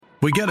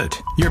We get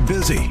it. You're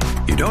busy.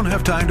 You don't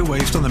have time to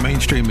waste on the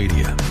mainstream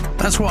media.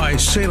 That's why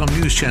Salem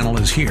News Channel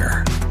is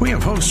here. We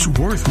have hosts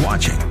worth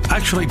watching,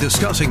 actually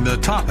discussing the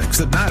topics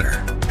that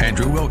matter.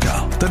 Andrew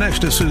Wilkow,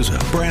 Dinesh D'Souza,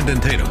 Brandon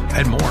Tatum,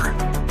 and more.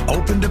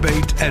 Open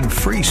debate and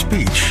free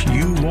speech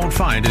you won't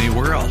find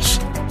anywhere else.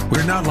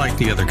 We're not like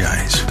the other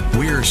guys.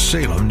 We're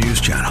Salem News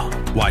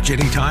Channel. Watch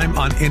anytime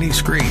on any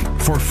screen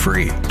for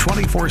free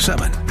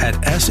 24/7 at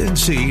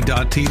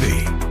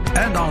snc.tv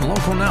and on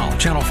Local Now,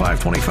 Channel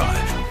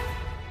 525.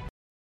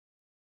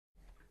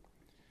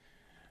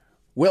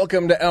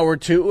 Welcome to Hour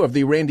 2 of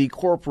the Randy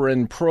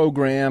Corporon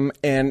program,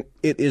 and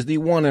it is the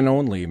one and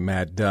only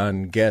Matt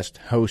Dunn guest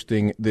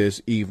hosting this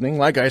evening.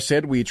 Like I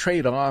said, we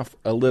trade off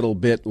a little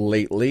bit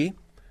lately,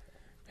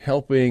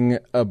 helping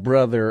a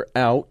brother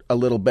out a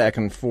little back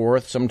and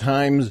forth.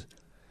 Sometimes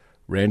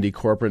Randy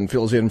Corporon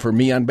fills in for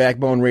me on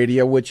Backbone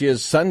Radio, which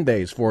is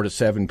Sundays 4 to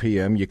 7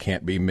 p.m. You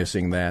can't be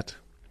missing that.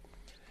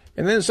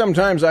 And then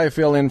sometimes I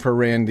fill in for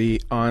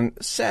Randy on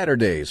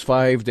Saturdays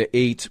 5 to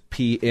 8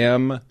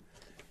 p.m.,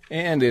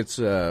 and it's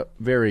a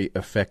very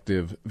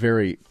effective,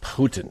 very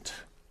potent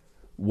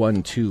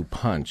 1-2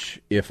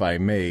 punch, if I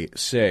may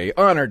say.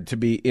 Honored to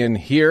be in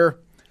here.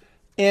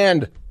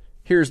 And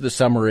here's the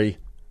summary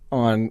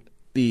on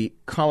the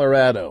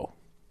Colorado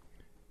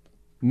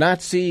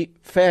Nazi,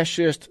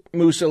 fascist,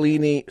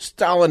 Mussolini,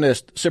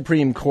 Stalinist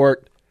Supreme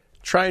Court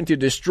trying to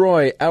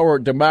destroy our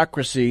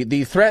democracy.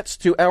 The threats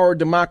to our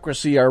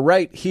democracy are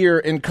right here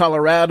in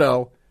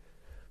Colorado.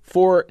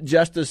 4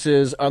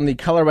 justices on the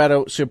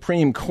Colorado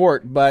Supreme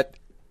Court, but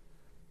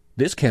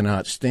this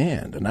cannot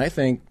stand. And I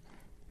think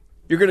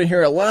you're going to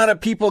hear a lot of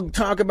people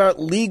talk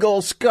about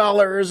legal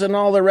scholars and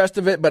all the rest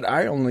of it, but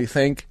I only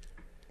think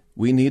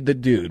we need the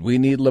dude. We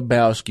need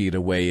Lebowski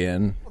to weigh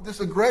in. This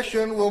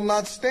aggression will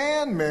not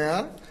stand,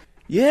 man.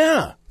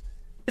 Yeah,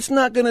 it's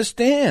not going to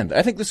stand.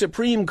 I think the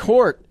Supreme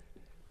Court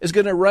is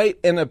going to write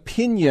an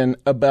opinion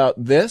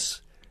about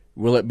this.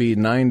 Will it be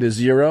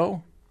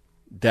 9-0?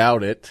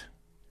 Doubt it.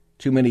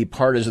 Too many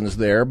partisans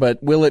there,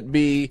 but will it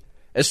be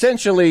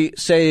essentially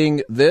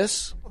saying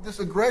this? This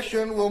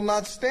aggression will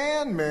not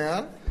stand,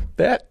 man.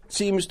 That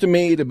seems to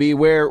me to be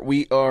where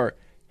we are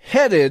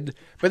headed,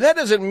 but that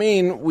doesn't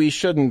mean we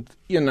shouldn't,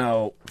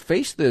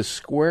 face this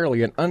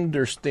squarely and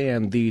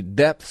understand the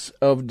depths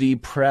of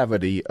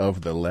depravity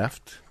of the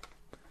left.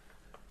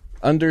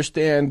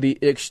 Understand the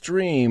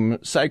extreme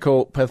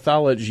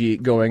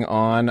psychopathology going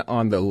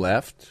on the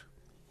left.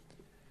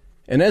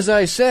 And as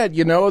I said,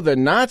 the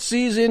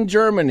Nazis in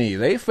Germany,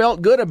 they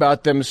felt good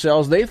about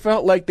themselves. They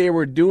felt like they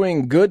were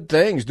doing good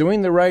things,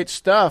 doing the right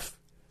stuff.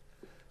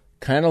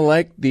 Kind of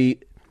like the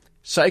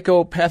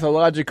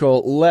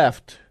psychopathological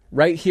left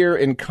right here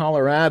in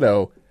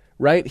Colorado,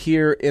 right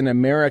here in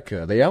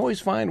America. They always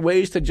find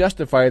ways to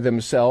justify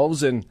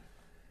themselves, and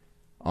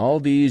all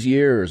these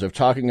years of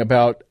talking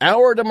about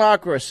our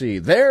democracy,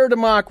 their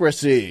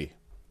democracy.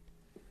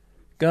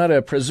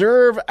 Gotta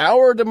preserve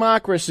our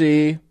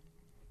democracy.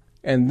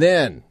 And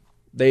then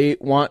they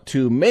want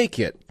to make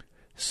it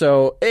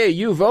so, hey,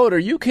 you voter,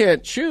 you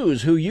can't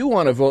choose who you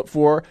want to vote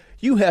for.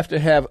 You have to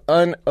have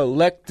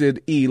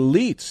unelected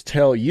elites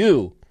tell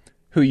you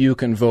who you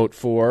can vote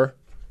for.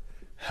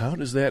 How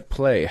does that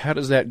play? How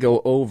does that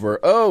go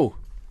over? Oh,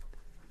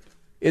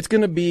 it's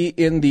going to be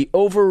in the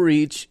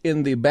overreach,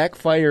 in the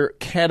backfire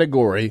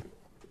category,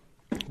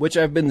 which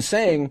I've been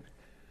saying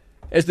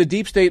as the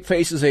deep state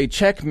faces a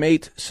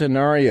checkmate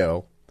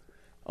scenario.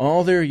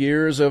 All their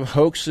years of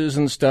hoaxes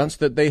and stunts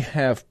that they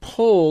have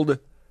pulled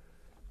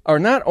are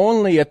not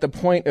only at the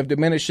point of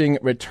diminishing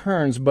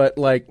returns, but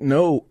like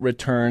no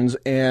returns,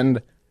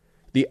 and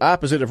the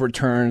opposite of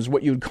returns,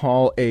 what you'd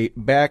call a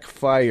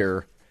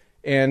backfire.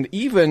 And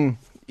even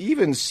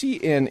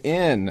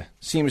CNN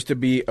seems to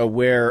be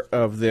aware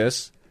of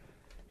this.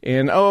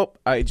 And,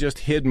 I just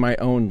hid my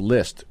own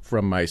list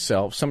from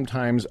myself.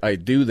 Sometimes I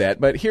do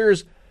that. But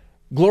here's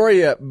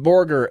Gloria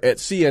Borger at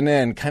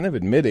CNN kind of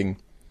admitting,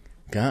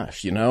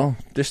 gosh,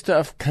 this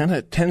stuff kind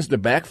of tends to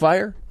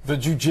backfire. The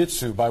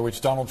jujitsu by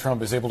which Donald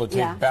Trump is able to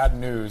take bad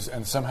news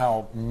and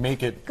somehow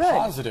make it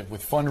positive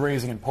with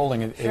fundraising and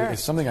polling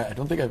is something I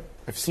don't think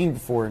I've seen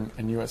before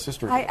in U.S.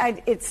 history.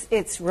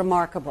 It's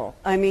remarkable.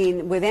 I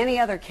mean, with any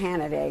other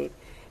candidate,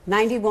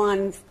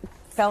 91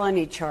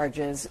 felony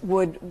charges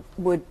would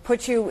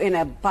put you in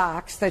a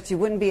box that you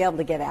wouldn't be able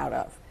to get out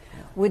of.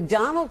 With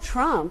Donald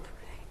Trump,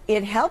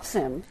 it helps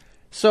him.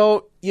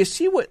 So you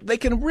see what they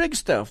can rig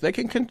stuff. They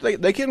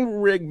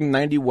can rig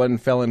 91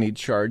 felony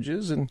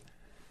charges, and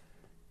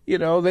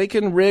they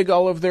can rig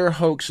all of their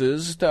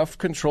hoaxes, stuff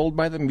controlled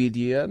by the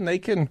media, and they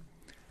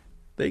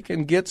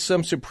can get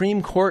some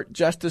Supreme Court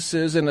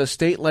justices in a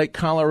state like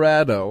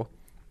Colorado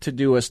to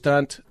do a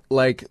stunt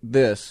like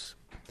this.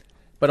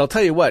 But I'll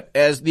tell you what,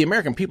 as the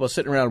American people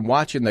sitting around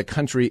watching the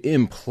country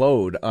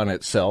implode on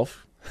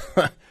itself,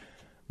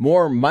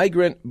 more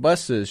migrant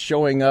buses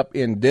showing up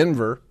in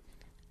Denver,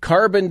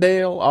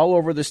 Carbondale, all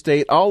over the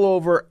state, all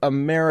over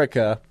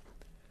America.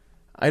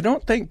 I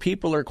don't think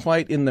people are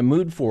quite in the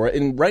mood for it.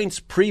 And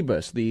Reince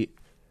Priebus, the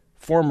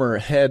former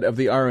head of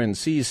the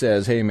RNC,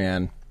 says, hey,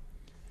 man,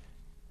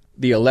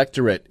 the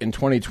electorate in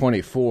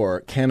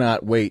 2024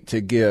 cannot wait to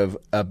give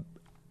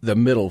the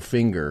middle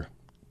finger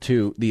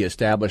to the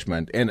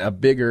establishment, and a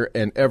bigger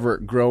and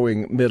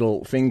ever-growing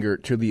middle finger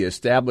to the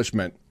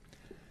establishment.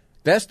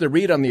 That's the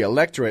read on the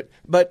electorate.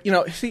 But,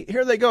 see,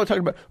 here they go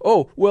talking about,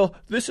 oh, well,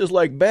 this is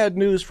like bad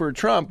news for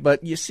Trump.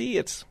 But you see,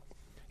 it's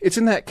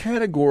in that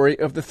category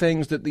of the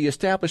things that the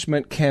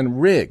establishment can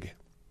rig.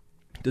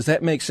 Does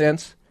that make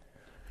sense?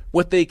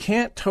 What they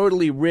can't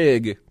totally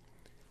rig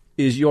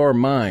is your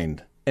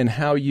mind and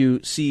how you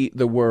see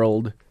the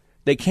world.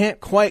 They can't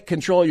quite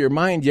control your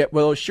mind yet.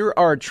 Well, sure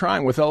are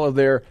trying with all of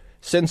their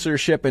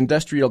censorship,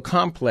 industrial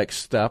complex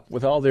stuff,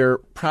 with all their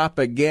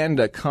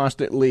propaganda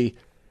constantly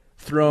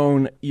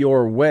thrown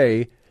your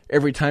way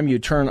every time you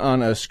turn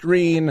on a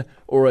screen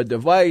or a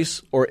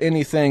device or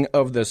anything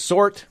of the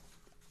sort.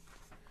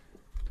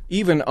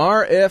 Even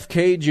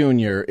RFK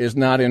Jr. is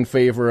not in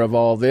favor of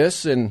all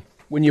this, and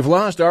when you've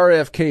lost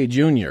RFK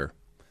Jr.,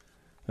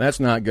 that's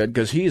not good,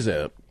 because he's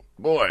a,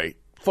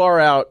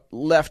 far-out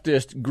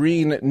leftist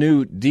Green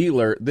New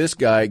Dealer, this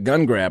guy,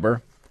 gun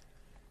grabber.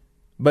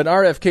 But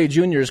RFK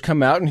Jr. has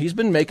come out, and he's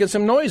been making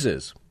some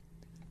noises.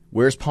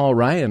 Where's Paul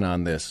Ryan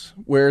on this?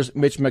 Where's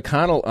Mitch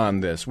McConnell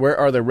on this? Where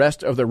are the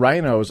rest of the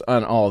rhinos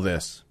on all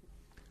this?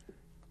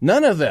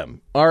 None of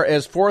them are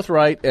as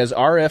forthright as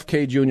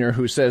RFK Jr.,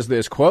 who says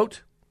this,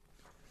 quote,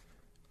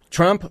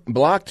 Trump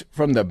blocked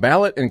from the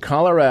ballot in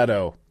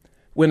Colorado.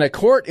 When a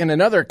court in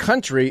another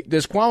country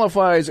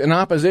disqualifies an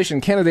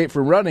opposition candidate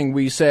from running,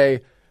 we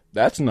say,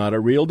 that's not a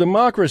real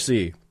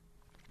democracy.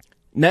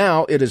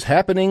 Now it is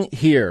happening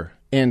here,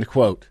 end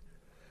quote.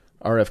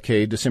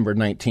 RFK, December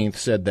 19th,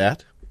 said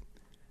that.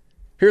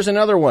 Here's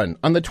another one.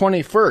 On the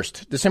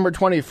 21st, December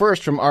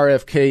 21st, from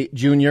RFK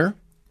Jr.,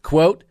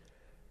 quote,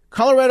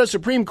 Colorado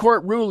Supreme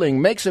Court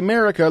ruling makes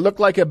America look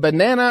like a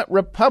banana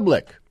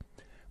republic.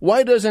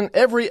 Why doesn't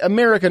every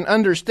American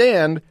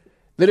understand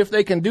that if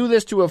they can do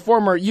this to a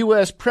former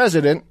U.S.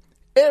 president,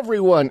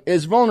 everyone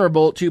is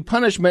vulnerable to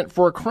punishment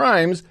for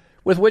crimes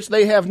with which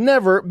they have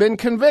never been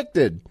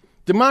convicted?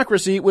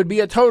 Democracy would be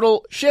a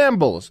total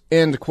shambles,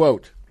 end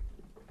quote.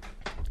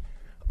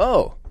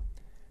 Oh,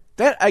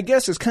 that, I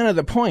guess, is kind of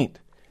the point,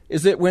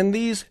 is that when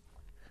these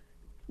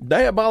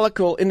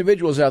diabolical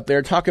individuals out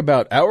there talk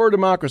about our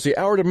democracy,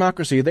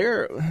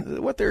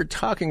 what they're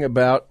talking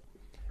about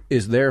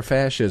is their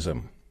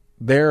fascism,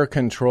 their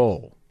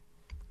control.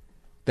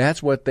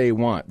 That's what they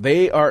want.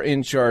 They are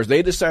in charge.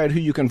 They decide who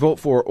you can vote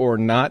for or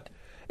not.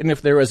 And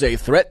if there is a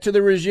threat to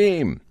the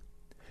regime,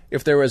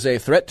 if there is a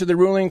threat to the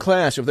ruling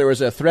class, if there is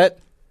a threat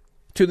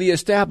to the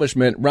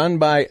establishment run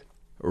by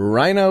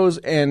rhinos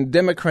and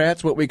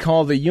Democrats, what we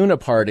call the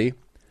Uniparty,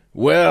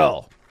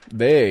 well,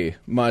 they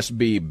must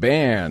be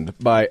banned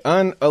by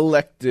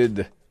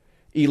unelected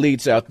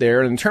elites out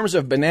there. And in terms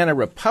of Banana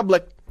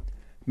Republic,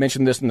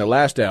 mentioned this in the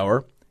last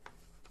hour,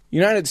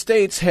 United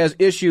States has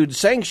issued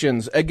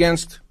sanctions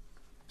against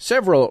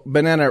several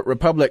Banana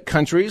Republic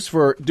countries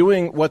for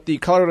doing what the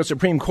Colorado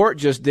Supreme Court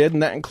just did,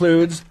 and that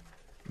includes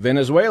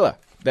Venezuela,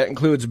 that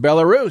includes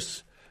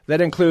Belarus,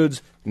 that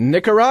includes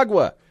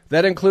Nicaragua,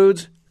 that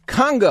includes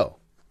Congo,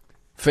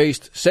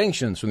 faced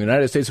sanctions from the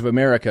United States of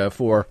America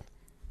for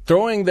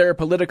throwing their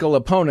political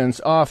opponents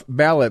off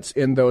ballots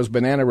in those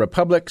Banana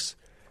Republics.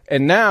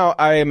 And now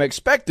I am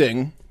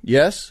expecting,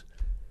 yes,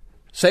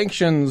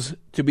 sanctions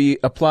to be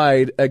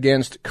applied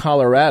against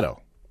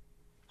Colorado.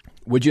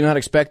 Would you not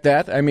expect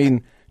that? I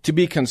mean, to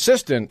be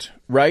consistent,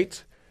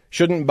 right?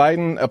 Shouldn't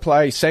Biden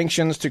apply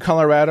sanctions to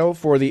Colorado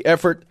for the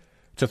effort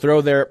to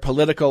throw their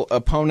political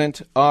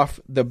opponent off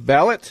the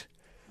ballot?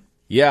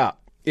 Yeah,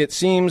 it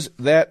seems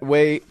that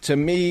way to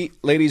me,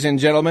 ladies and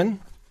gentlemen.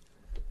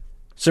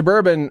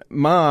 Suburban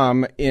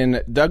mom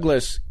in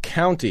Douglas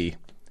County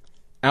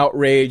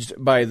outraged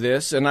by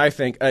this, and I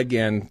think,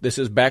 again, this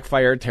is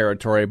backfire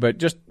territory,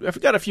 but I've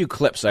got a few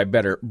clips I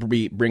better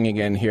be bringing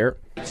in here.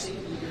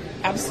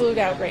 Absolute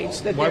outrage.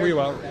 Why were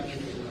you outraged?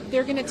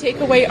 They're going to take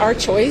away our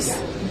choice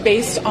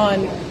based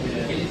on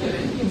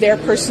their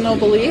personal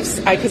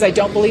beliefs, because I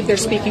don't believe they're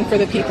speaking for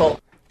the people.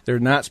 They're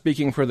not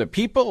speaking for the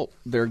people.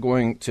 They're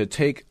going to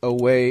take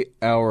away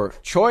our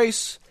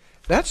choice.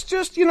 That's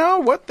just,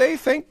 what they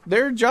think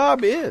their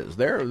job is.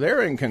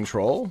 They're in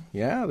control.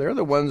 Yeah, they're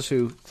the ones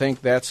who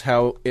think that's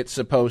how it's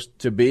supposed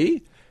to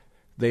be.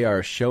 They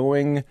are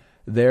showing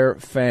their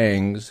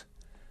fangs.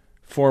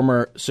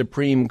 Former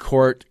Supreme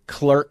Court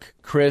clerk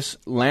Chris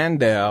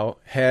Landau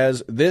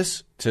has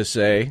this to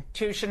say.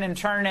 And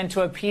turn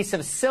into a piece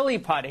of silly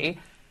putty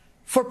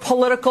for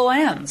political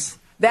ends.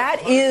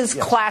 That is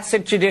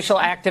classic judicial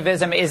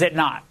activism, is it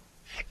not?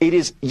 It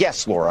is,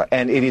 yes, Laura,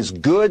 and it is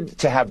good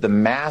to have the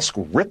mask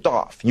ripped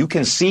off. You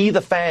can see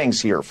the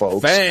fangs here,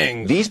 folks.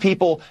 Fangs. These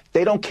people,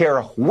 they don't care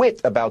a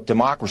whit about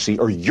democracy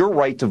or your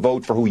right to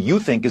vote for who you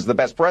think is the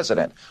best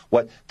president.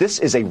 This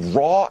is a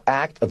raw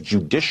act of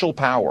judicial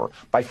power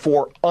by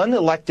 4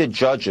 unelected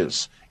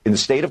judges in the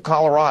state of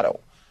Colorado.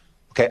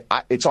 Okay,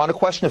 it's on a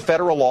question of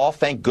federal law,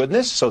 thank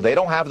goodness, so they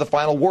don't have the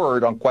final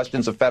word on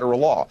questions of federal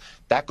law.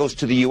 That goes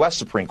to the U.S.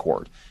 Supreme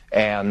Court.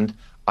 And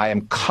I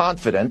am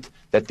confident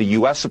that the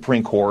U.S.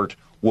 Supreme Court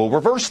will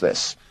reverse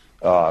this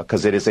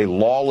because it is a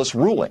lawless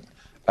ruling.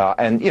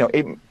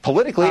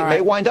 Politically, it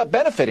may wind up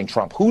benefiting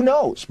Trump. Who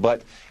knows?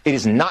 But it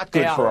is not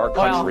good for our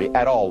country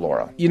at all,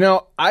 Laura.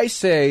 I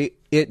say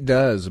it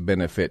does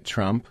benefit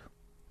Trump.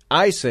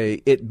 I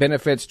say it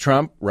benefits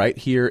Trump right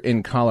here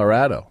in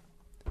Colorado.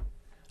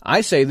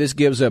 I say this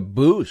gives a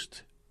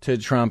boost to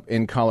Trump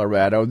in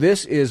Colorado.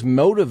 This is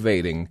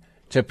motivating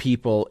to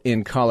people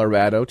in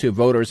Colorado, to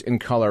voters in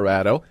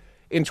Colorado.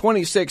 In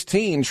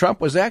 2016, Trump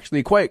was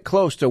actually quite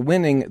close to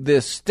winning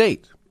this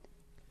state.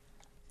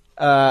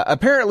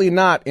 Apparently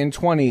not in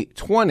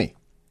 2020.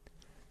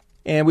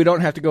 And we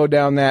don't have to go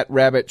down that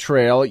rabbit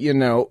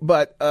trail,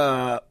 but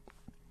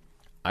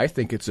I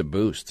think it's a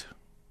boost.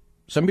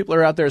 Some people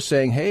are out there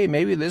saying, hey,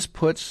 maybe this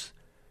puts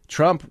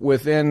Trump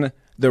within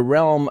the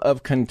realm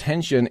of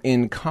contention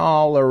in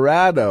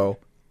Colorado.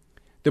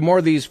 The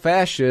more these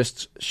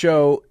fascists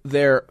show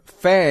their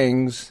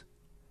fangs,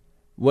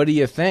 what do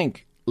you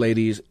think,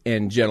 ladies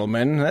and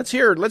gentlemen? Let's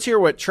hear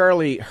what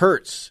Charlie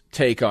Hertz's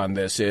take on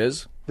this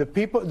is.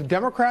 The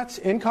Democrats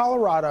in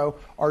Colorado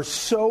are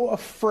so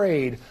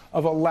afraid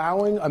of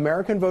allowing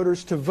American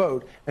voters to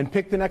vote and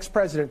pick the next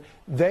president,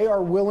 they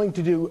are willing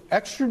to do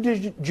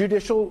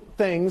extrajudicial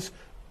things,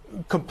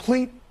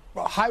 complete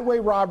highway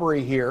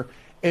robbery here,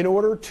 in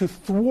order to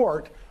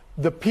thwart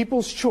the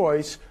people's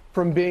choice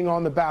from being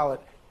on the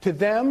ballot. To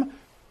them,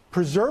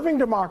 preserving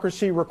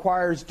democracy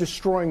requires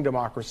destroying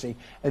democracy,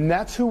 and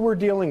that's who we're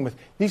dealing with.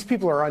 These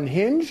people are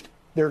unhinged,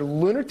 they're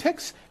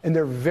lunatics, and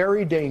they're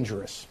very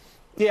dangerous.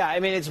 Yeah, I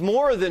mean, it's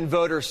more than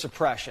voter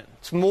suppression.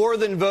 It's more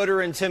than voter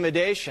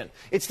intimidation.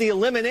 It's the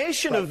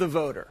elimination of the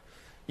voter.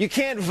 You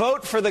can't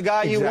vote for the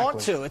guy you want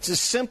to. It's as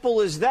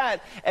simple as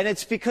that. And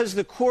it's because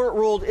the court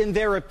ruled, in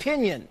their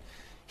opinion,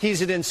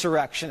 he's an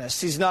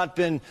insurrectionist. He's not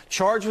been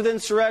charged with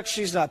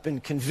insurrection. He's not been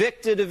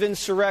convicted of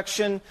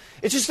insurrection.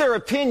 It's just their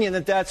opinion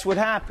that that's what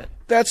happened.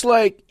 That's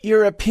like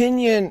your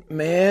opinion,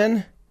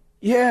 man.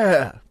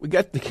 Yeah, we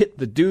got to get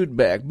the dude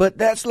back. But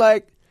that's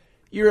like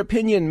your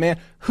opinion, man.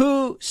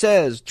 Who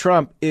says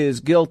Trump is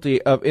guilty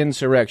of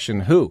insurrection?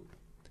 Who?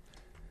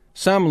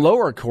 Some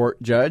lower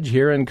court judge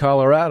here in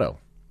Colorado.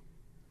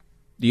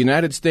 The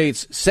United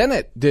States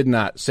Senate did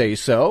not say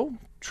so.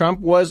 Trump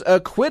was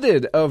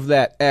acquitted of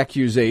that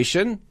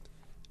accusation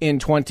in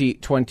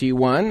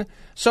 2021.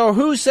 So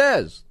who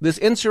says this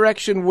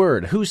insurrection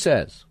word? Who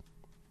says?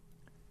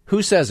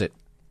 Who says it?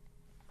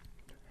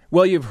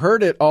 Well, you've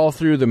heard it all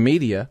through the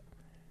media.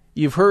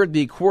 You've heard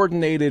the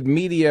coordinated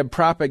media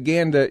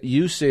propaganda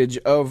usage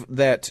of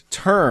that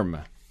term,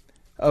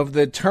 of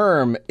the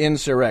term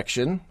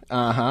insurrection.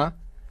 So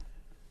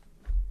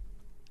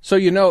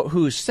you know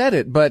who said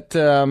it, but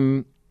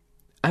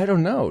I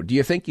don't know. Do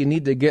you think you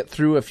need to get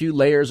through a few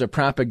layers of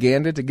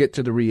propaganda to get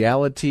to the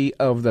reality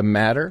of the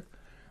matter?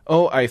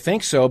 Oh, I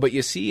think so, but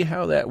you see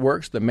how that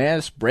works, the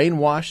mass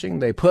brainwashing?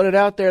 They put it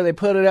out there,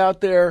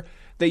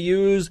 They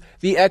use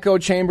the echo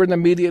chamber in the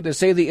media to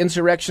say the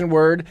insurrection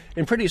word,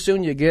 and pretty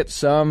soon you get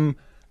some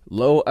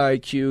low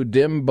IQ,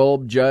 dim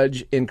bulb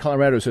judge in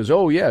Colorado who says,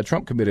 oh, yeah,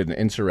 Trump committed an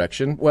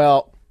insurrection.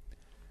 Well,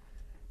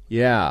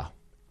 yeah,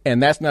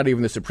 and that's not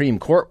even the Supreme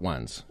Court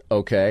ones,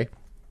 okay?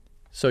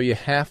 So you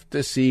have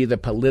to see the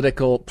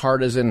political,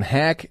 partisan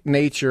hack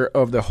nature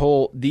of the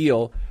whole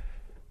deal.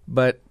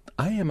 But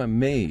I am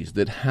amazed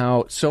at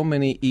how so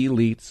many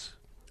elites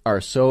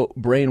are so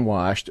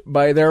brainwashed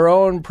by their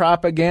own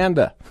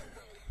propaganda.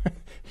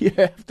 You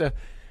have to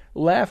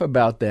laugh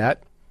about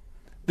that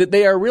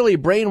they are really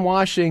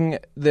brainwashing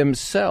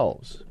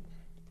themselves.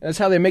 That's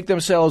how they make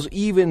themselves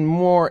even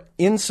more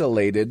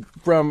insulated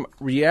from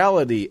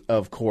reality,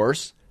 of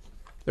course.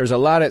 There's a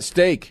lot at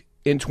stake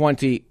in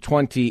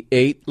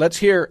 2028. Let's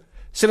hear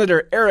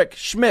Senator Eric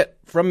Schmidt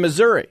from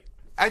Missouri.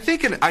 I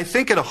think in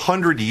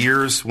 100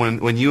 years,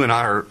 when you and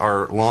I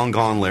are long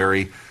gone,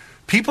 Larry,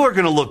 people are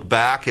going to look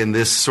back in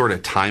this sort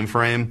of time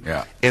frame,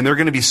 and they're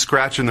going to be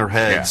scratching their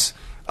heads.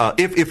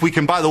 If we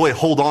can, by the way,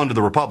 hold on to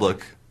the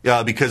Republic,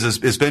 because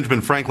as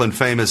Benjamin Franklin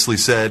famously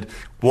said,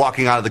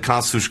 walking out of the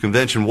Constitutional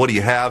Convention, what do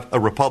you have? A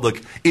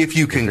republic, if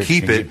you can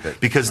keep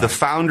it, because the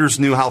founders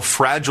knew how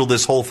fragile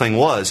this whole thing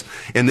was.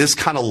 And this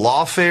kind of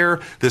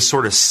lawfare, this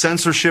sort of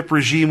censorship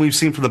regime we've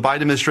seen from the Biden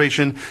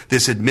administration,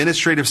 this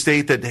administrative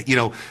state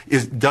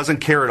that, doesn't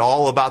care at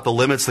all about the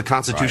limits the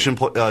Constitution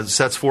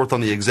sets forth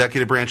on the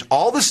executive branch.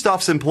 All this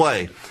stuff's in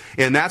play.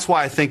 And that's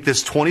why I think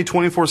this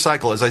 2024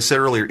 cycle, as I said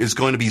earlier, is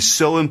going to be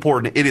so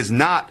important. It is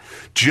not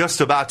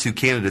just about two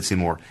candidates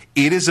anymore.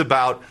 It is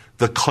about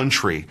the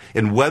country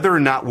and whether or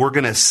not we're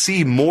going to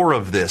see more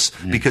of this.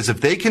 Because if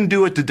they can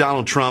do it to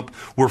Donald Trump,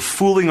 we're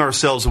fooling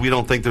ourselves and we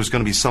don't think there's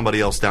going to be somebody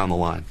else down the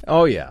line.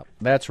 Oh, yeah,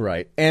 that's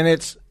right.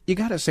 And you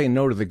got to say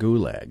no to the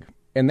gulag.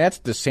 And that's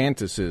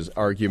DeSantis's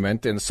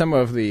argument. And some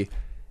of the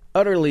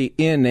utterly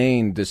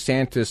inane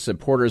DeSantis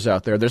supporters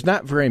out there, there's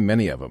not very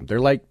many of them. They're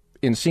like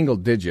in single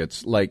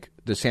digits, like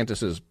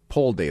DeSantis's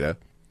poll data.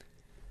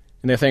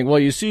 And they think, well,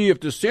 you see, if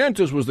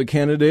DeSantis was the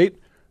candidate,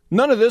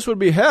 none of this would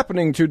be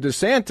happening to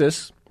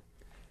DeSantis.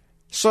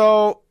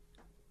 So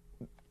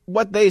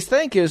what they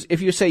think is if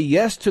you say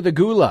yes to the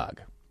gulag,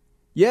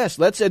 Yes,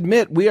 let's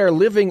admit we are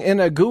living in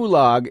a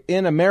gulag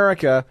in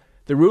America.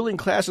 The ruling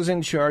class is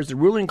in charge. The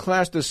ruling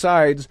class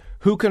decides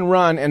who can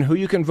run and who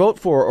you can vote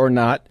for or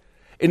not.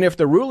 And if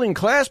the ruling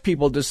class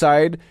people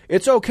decide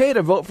it's okay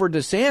to vote for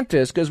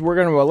DeSantis because we're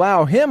going to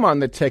allow him on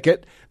the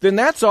ticket, then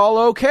that's all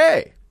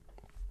okay.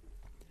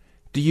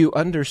 Do you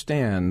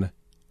understand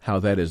how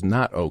that is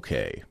not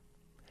okay?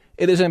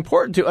 It is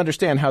important to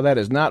understand how that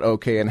is not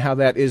okay and how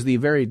that is the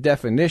very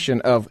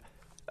definition of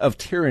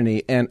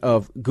tyranny and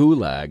of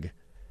gulag.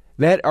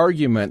 That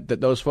argument that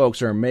those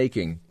folks are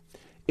making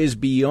is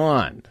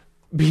beyond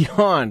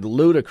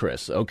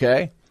ludicrous,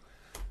 okay?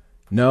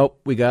 Nope,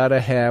 we got to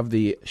have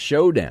the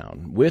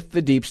showdown with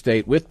the deep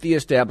state, with the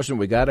establishment.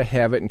 We got to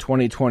have it in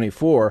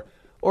 2024,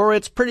 or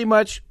it's pretty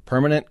much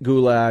permanent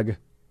gulag.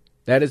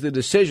 That is the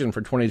decision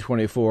for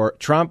 2024,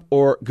 Trump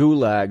or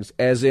gulags,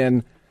 as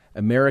in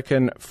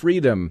American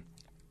freedom,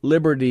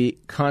 liberty,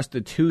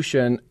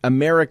 Constitution,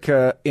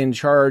 America in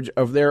charge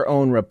of their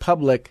own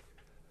republic,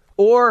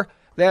 or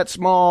that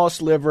small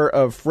sliver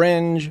of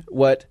fringe,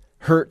 what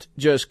Hurt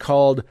just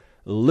called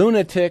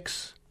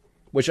lunatics,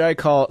 which I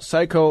call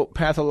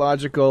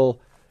psychopathological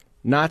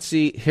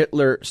Nazi,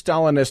 Hitler,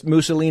 Stalinist,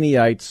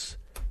 Mussoliniites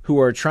who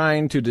are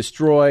trying to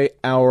destroy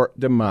our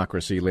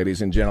democracy,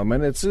 ladies and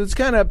gentlemen. It's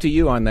kind of up to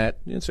you on that.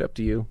 It's up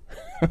to you.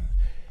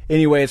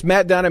 Anyway, it's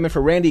Matt Dunn. I'm in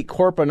for Randy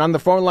Corporon on the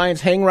phone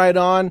lines. Hang right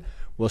on.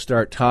 We'll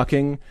start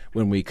talking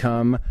when we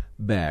come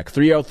back.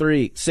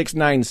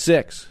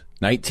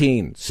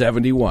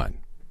 303-696-1971.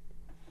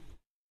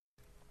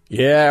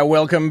 Yeah,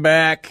 welcome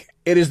back.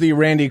 It is the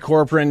Randy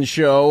Corporon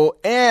Show,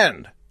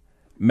 and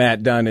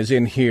Matt Dunn is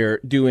in here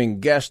doing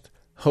guest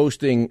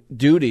hosting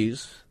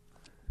duties.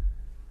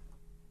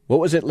 What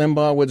was it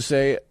Limbaugh would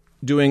say?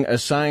 Doing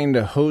assigned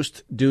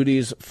host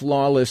duties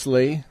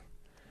flawlessly?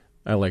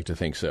 I like to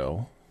think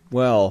so.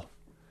 Well,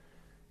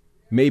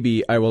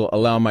 maybe I will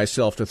allow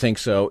myself to think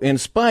so, in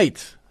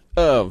spite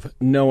of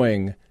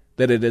knowing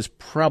that it is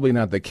probably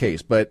not the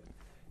case. But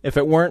if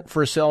it weren't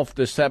for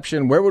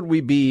self-deception, where would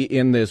we be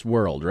in this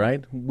world,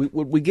 right?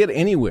 Would we get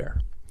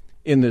anywhere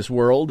in this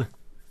world?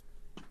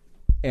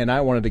 And I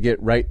wanted to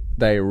get right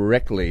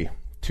directly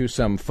to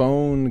some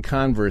phone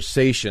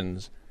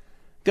conversations.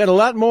 Got a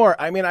lot more.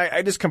 I mean,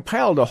 I just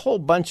compiled a whole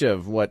bunch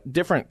of what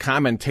different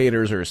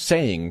commentators are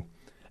saying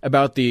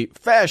about the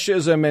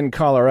fascism in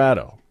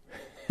Colorado.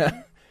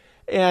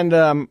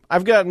 And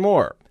I've got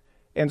more.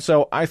 And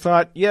so I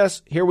thought,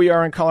 yes, here we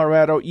are in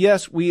Colorado.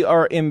 Yes, we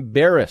are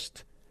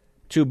embarrassed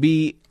to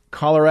be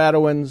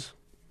Coloradoans.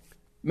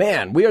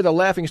 Man, we are the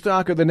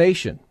laughingstock of the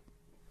nation.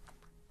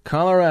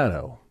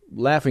 Colorado,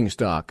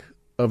 laughingstock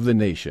of the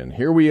nation.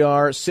 Here we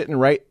are sitting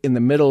right in the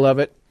middle of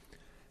it.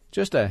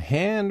 Just a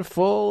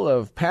handful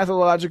of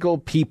pathological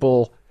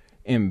people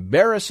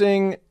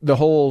embarrassing the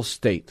whole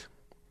state.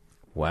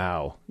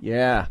 Wow.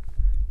 Yeah.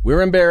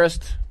 We're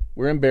embarrassed.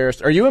 We're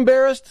embarrassed. Are you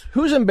embarrassed?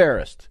 Who's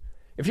embarrassed?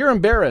 If you're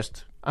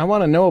embarrassed, I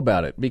want to know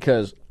about it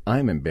because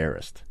I'm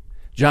embarrassed.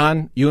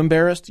 John, you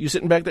embarrassed? You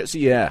sitting back there?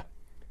 See, yeah.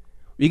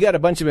 You got a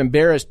bunch of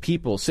embarrassed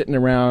people sitting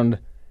around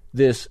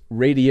this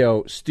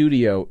radio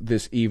studio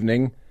this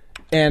evening.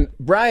 And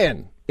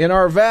Brian in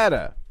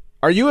Arvada,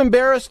 are you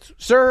embarrassed,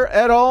 sir,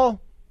 at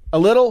all? A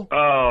little?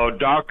 Oh,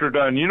 Dr.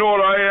 Dunn, you know what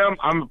I am?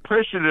 I'm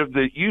appreciative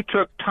that you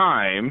took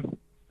time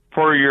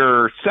for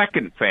your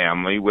second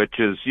family, which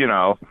is,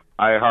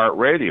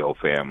 iHeartRadio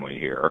family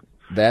here.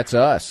 That's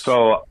us.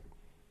 So,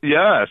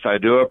 yes, I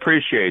do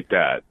appreciate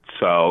that.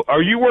 So,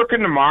 are you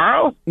working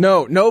tomorrow?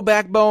 No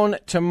backbone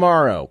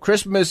tomorrow.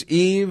 Christmas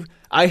Eve.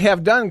 I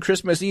have done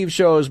Christmas Eve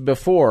shows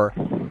before,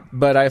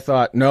 but I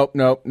thought, nope,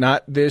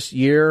 not this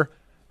year.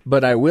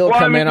 But I will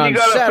come in on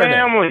Saturday. You got a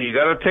family. You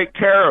got to take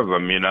care of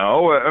them,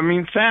 I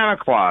mean, Santa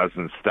Claus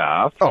and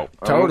stuff. Oh,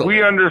 totally.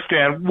 We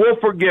understand. We'll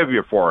forgive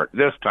you for it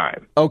this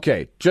time.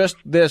 Okay, just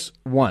this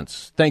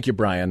once. Thank you,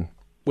 Brian,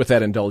 with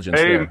that indulgence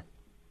there.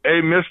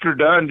 Hey, Mr.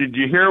 Dunn, did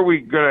you hear we're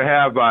going to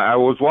have, I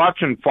was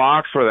watching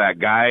Fox for that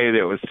guy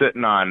that was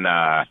sitting on,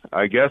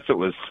 I guess it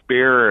was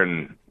Spear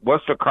and,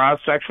 what's the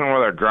cross-section where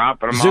they're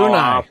dropping them all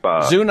off?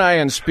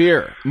 Zunai and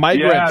Spear.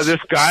 Migrants. Yeah,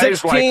 this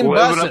guy's like living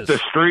buses up the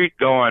street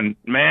going,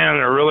 man,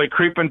 they're really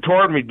creeping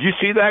toward me. Did you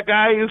see that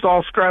guy? He was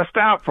all stressed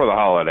out for the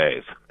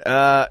holidays.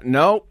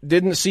 No,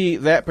 didn't see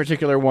that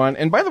particular one.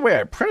 And by the way,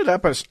 I printed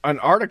up an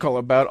article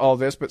about all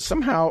this, but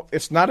somehow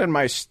it's not in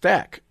my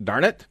stack.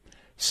 Darn it.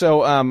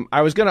 So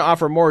I was going to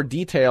offer more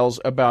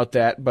details about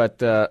that,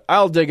 but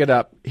I'll dig it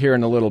up here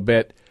in a little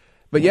bit.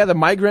 But yeah, the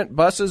migrant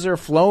buses are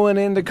flowing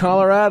into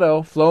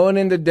Colorado, flowing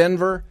into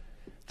Denver.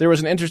 There was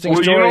an interesting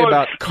story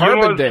about Carbondale. You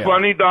know what's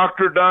funny,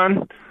 Dr.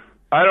 Dunn?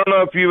 I don't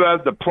know if you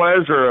had the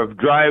pleasure of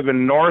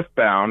driving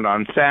northbound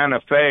on Santa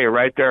Fe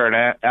right there in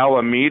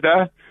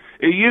Alameda.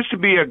 It used to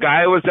be a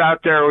guy was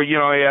out there, he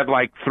had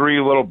like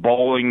 3 little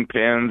bowling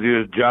pins. He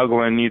was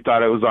juggling. You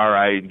thought it was all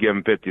right. You'd give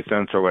him 50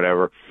 cents or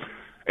whatever.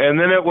 And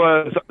then it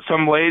was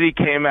some lady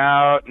came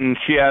out and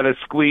she had a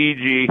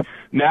squeegee.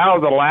 Now,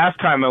 the last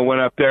time I went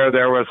up there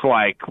was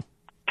like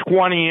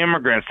 20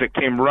 immigrants that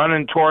came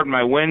running toward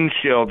my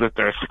windshield with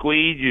their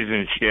squeegees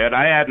and shit.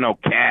 I had no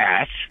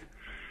cash.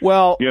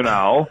 Well,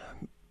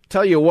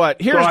 tell you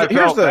what, here's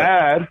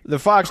the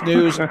Fox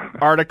News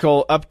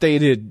article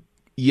updated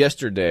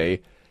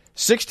yesterday.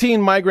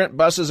 16 migrant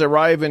buses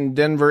arrive in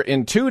Denver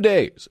in 2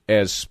 days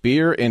as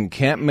Spear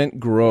encampment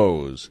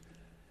grows.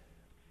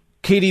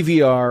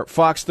 KDVR,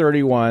 Fox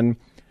 31.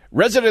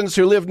 Residents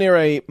who live near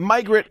a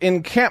migrant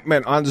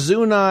encampment on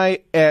Zuni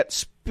at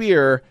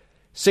Spear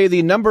say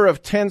the number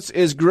of tents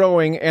is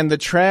growing and the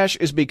trash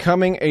is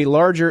becoming a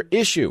larger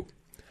issue.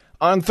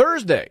 On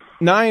Thursday,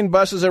 9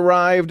 buses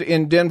arrived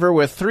in Denver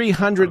with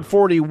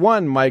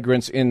 341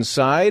 migrants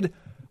inside.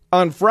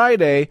 On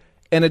Friday,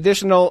 an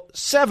additional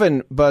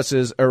 7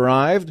 buses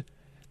arrived.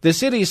 The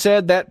city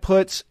said that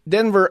puts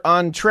Denver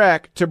on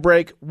track to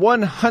break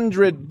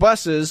 100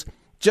 buses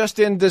just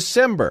in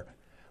December.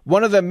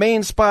 One of the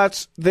main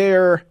spots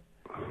where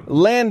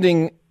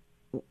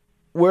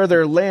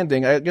they're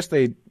landing, I guess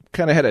they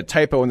kind of had a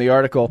typo in the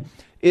article,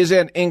 is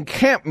an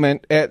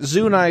encampment at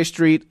Zuni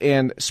Street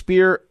and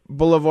Spear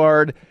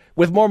Boulevard.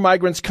 With more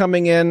migrants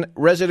coming in,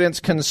 residents'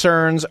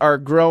 concerns are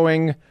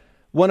growing.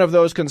 One of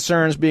those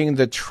concerns being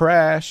the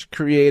trash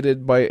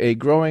created by a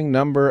growing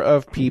number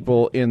of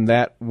people in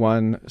that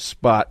one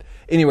spot.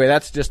 Anyway,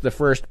 that's just the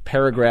first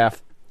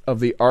paragraph of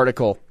the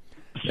article.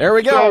 There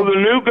we go. So the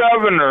new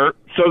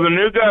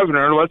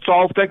governor, let's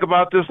all think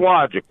about this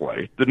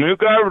logically. The new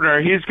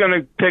governor, he's going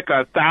to pick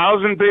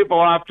 1,000 people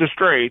off the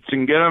streets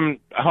and get them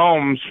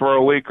homes for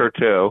a week or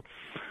two.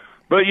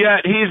 But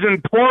yet he's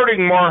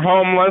importing more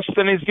homeless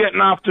than he's getting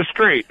off the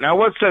street. Now,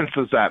 what sense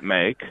does that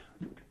make?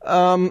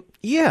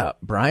 Yeah,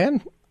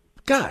 Brian.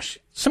 Gosh,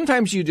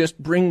 sometimes you just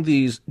bring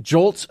these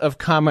jolts of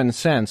common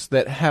sense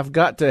that have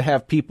got to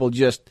have people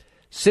just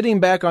sitting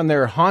back on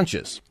their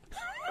haunches.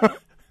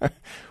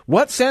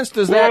 What sense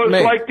does that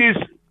make? It's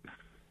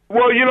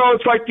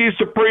like the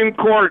Supreme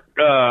Court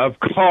of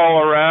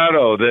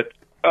Colorado that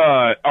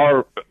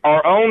our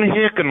own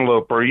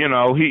Hickenlooper,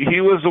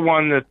 he was the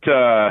one that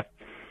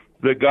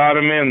got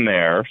him in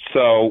there.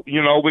 So,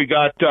 we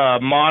got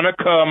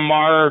Monica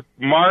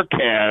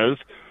Marquez.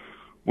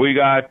 We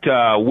got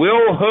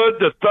Will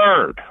Hood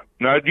III.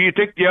 Now, do you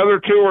think the other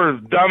two are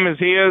as dumb as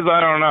he is? I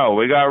don't know.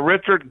 We got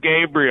Richard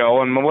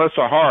Gabriel and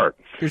Melissa Hart.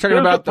 You're talking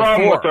about the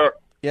four.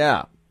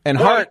 Yeah. And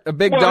Hart, a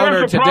big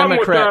donor to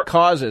Democrat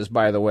causes,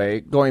 by the way,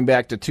 going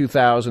back to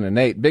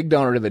 2008. Big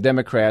donor to the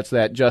Democrats,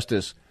 that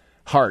Justice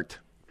Hart.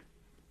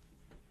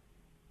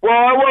 Well,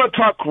 I want to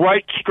talk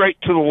right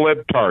straight to the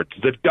libtards,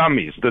 the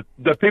dummies, the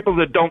people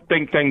that don't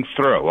think things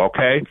through,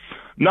 okay?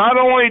 Not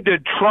only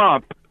did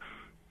Trump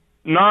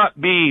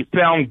not be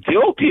found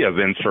guilty of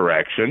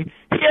insurrection,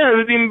 he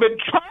hasn't even been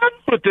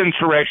charged with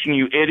insurrection,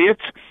 you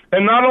idiots.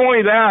 And not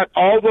only that,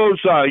 all those,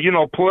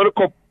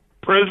 political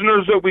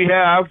prisoners that we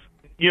have,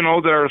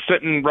 that are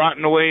sitting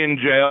rotting away in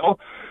jail,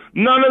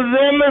 none of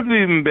them have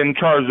even been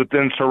charged with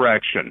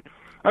insurrection.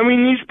 I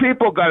mean, these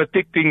people got to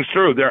think things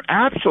through. They're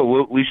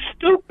absolutely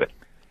stupid.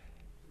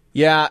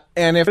 Yeah,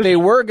 and if they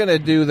were going to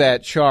do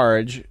that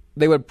charge,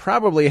 they would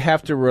probably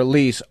have to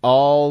release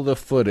all the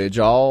footage,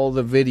 all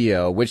the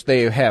video, which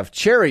they have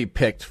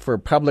cherry-picked for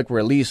public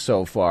release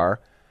so far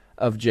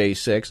of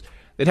J6.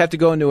 They'd have to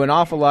go into an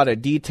awful lot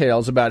of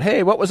details about,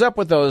 hey, what was up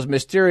with those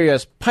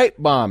mysterious pipe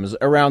bombs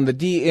around the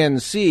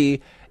DNC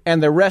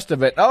and the rest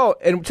of it. Oh,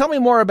 and tell me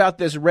more about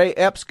this Ray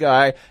Epps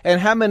guy and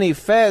how many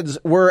feds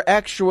were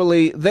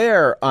actually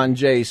there on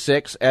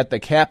J6 at the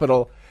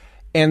Capitol.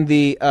 And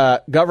the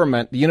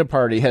government, the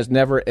Uniparty, has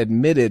never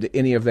admitted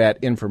any of that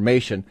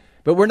information.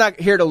 But we're not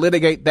here to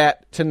litigate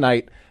that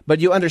tonight. But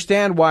you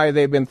understand why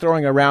they've been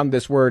throwing around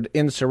this word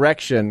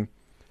insurrection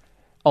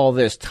all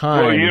this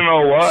time. Well, you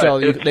know what? So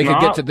they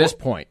could get to this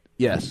point.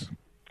 Yes.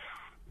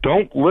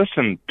 Don't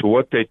listen to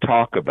what they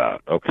talk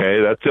about, okay?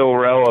 That's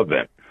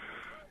irrelevant.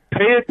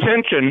 Pay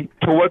attention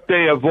to what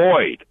they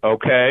avoid,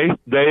 okay?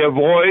 They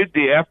avoid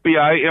the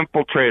FBI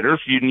infiltrators.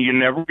 You're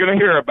never going to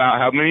hear about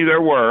how many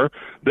there were.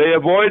 They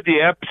avoid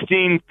the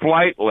Epstein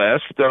flight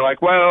list. They're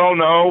like, well,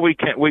 no, we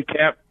can't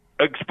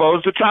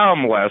expose the child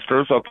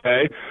molesters,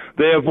 okay?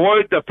 They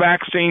avoid the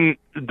vaccine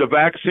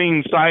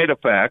side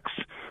effects.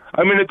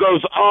 I mean, it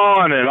goes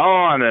on and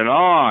on and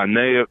on.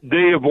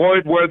 They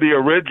avoid where the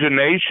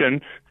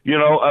origination,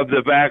 of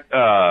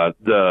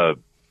the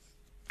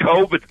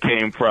COVID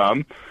came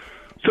from.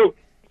 So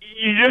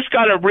you just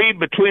got to read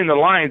between the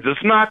lines.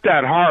 It's not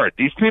that hard.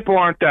 These people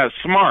aren't that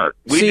smart.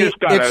 We just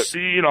got to,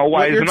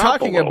 wisen up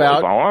a little.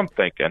 That's all I'm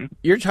thinking.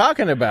 You're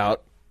talking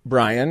about,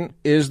 Brian,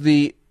 is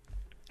the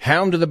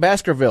Hound of the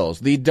Baskervilles,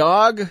 the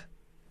dog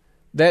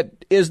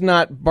that is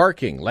not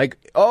barking.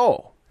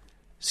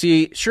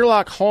 See,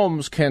 Sherlock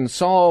Holmes can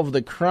solve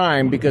the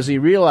crime because he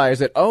realized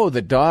that,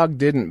 the dog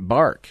didn't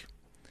bark.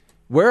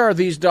 Where are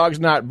these dogs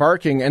not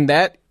barking? And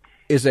that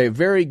is a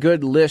very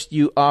good list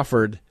you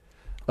offered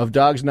of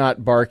dogs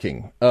not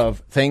barking, of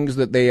things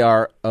that they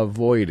are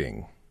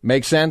avoiding.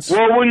 Make sense?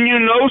 Well, when you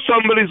know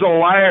somebody's a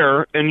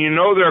liar and you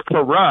know they're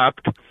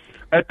corrupt,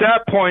 at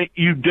that point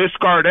you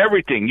discard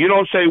everything. You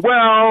don't say,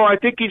 well, I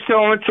think he's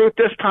telling the truth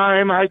this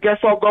time. I guess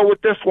I'll go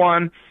with this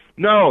one.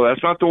 No,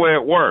 that's not the way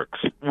it works.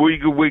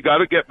 We got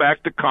to get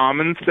back to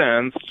common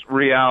sense,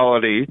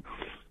 reality,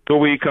 so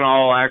we can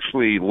all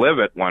actually live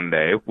it one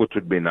day, which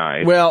would be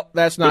nice. Well,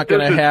 that's not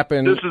going to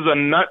happen. This is a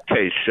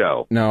nutcase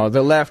show. No,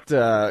 the left,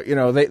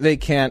 they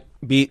can't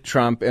beat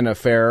Trump in a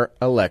fair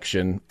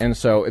election, and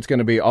so it's going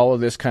to be all of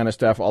this kind of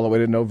stuff all the way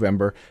to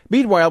November.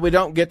 Meanwhile, we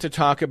don't get to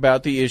talk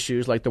about the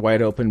issues like the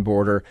wide open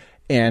border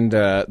and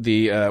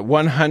the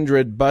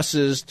 100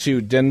 buses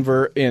to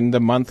Denver in the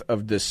month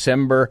of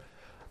December,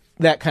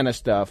 that kind of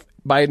stuff,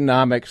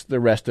 Bidenomics, the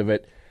rest of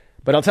it.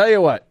 But I'll tell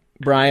you what,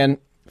 Brian,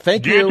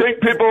 thank you. Do you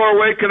think people are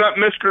waking up,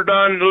 Mr.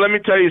 Dunn? Let me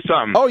tell you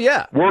something. Oh,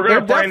 yeah. We're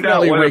going to find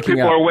out whether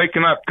people are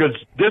waking up, because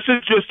this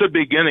is just the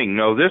beginning.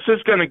 No, this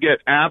is going to get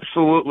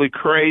absolutely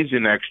crazy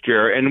next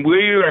year, and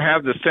we either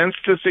have the sense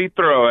to see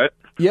through it,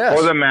 yes,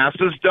 or the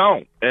masses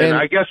don't. And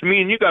I guess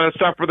me and you got to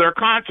suffer their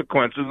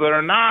consequences that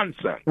are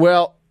nonsense.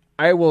 Well,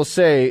 I will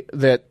say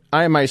that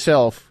I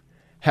myself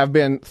have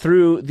been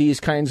through these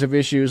kinds of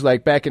issues,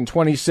 like back in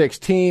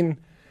 2016,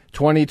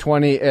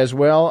 2020 as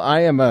well.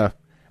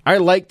 I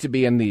like to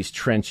be in these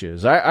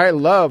trenches. I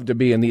love to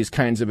be in these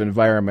kinds of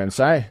environments.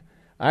 I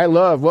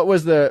love, what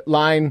was the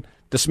line?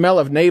 The smell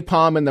of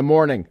napalm in the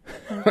morning.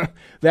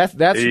 That's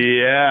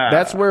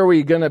where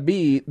we're going to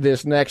be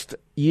this next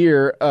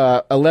year,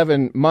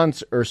 11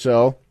 months or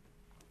so.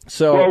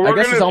 So I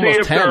guess it's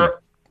almost 10.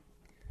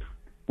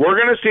 We're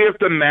going to see if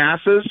the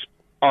masses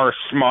are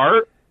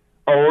smart,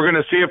 or we're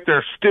going to see if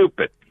they're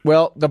stupid.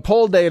 Well, the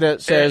poll data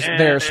says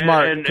they're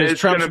smart because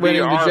Trump's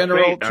winning the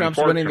general, Trump's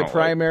winning the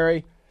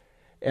primary.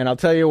 And I'll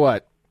tell you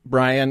what,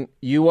 Brian,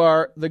 you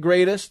are the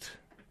greatest.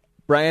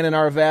 Brian in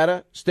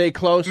Arvada, stay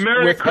close with us.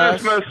 Merry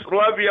Christmas.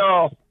 Love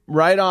y'all.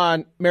 Right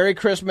on. Merry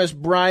Christmas,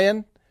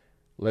 Brian.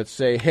 Let's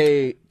say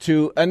hey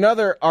to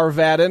another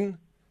Arvadan,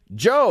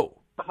 Joe.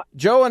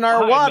 Joe in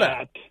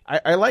Arvada.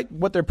 I like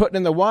what they're putting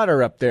in the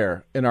water up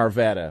there in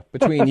Arvada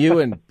between you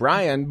and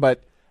Brian,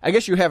 but I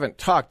guess you haven't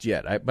talked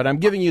yet, but I'm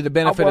giving you the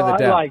benefit of the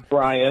doubt. I like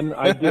Brian,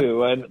 I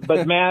do.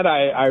 But, Matt,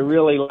 I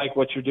really like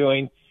what you're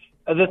doing.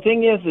 The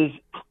thing is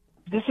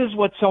this is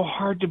what's so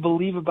hard to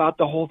believe about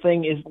the whole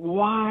thing is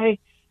why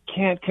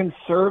can't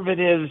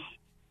conservatives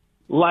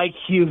like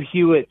Hugh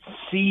Hewitt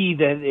see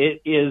that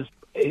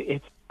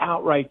it's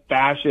outright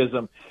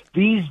fascism?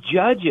 These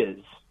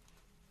judges,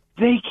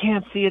 they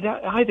can't see it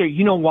either.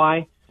 You know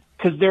why?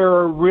 Because there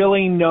are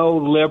really no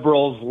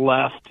liberals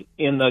left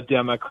in the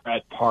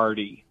Democrat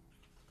Party.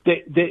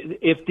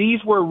 If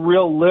these were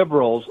real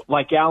liberals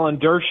like Alan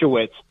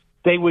Dershowitz,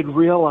 they would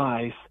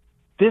realize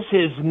this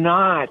is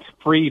not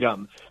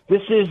freedom.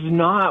 This is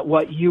not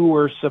what you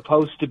were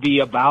supposed to be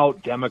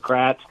about,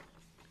 Democrats.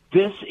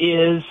 This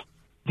is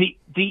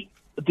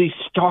the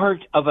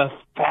start of a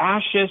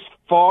fascist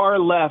far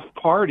left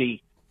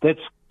party that's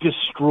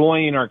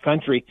destroying our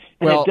country.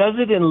 And it does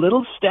it in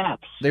little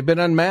steps. They've been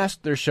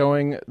unmasked. They're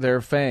showing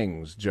their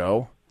fangs,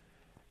 Joe.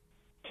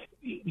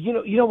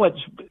 You know what?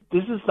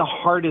 This is the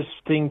hardest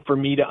thing for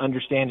me to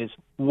understand is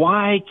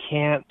why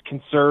can't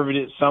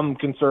some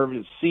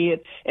conservatives see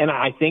it? And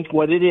I think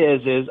what it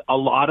is a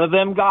lot of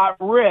them got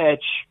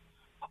rich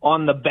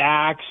on the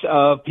backs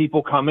of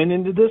people coming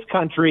into this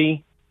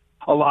country.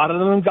 A lot of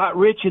them got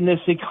rich in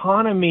this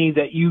economy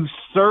that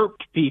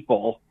usurped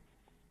people.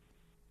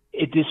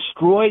 It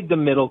destroyed the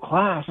middle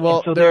class.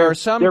 Well, so there are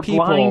some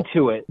people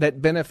to it. that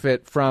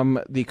benefit from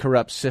the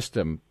corrupt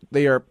system.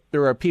 There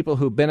are people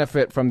who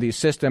benefit from the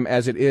system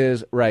as it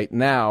is right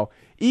now,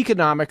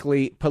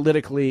 economically,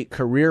 politically,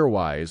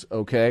 career-wise,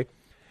 okay?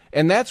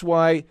 And that's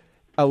why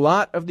a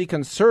lot of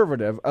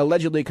the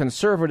allegedly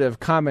conservative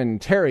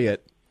commentariat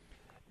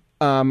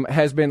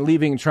has been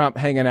leaving Trump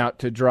hanging out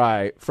to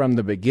dry from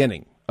the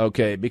beginning,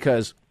 okay?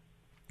 Because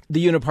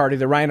the uniparty,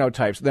 the rhino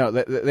types, no,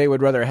 they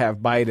would rather have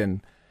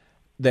Biden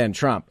than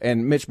Trump.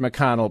 And Mitch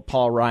McConnell,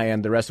 Paul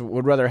Ryan, the rest of it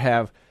would rather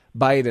have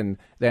Biden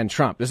than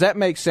Trump. Does that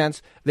make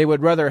sense? They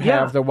would rather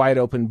have the wide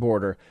open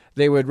border.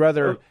 They would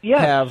rather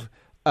have,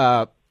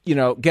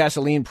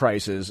 gasoline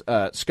prices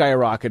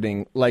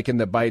skyrocketing like in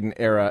the Biden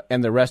era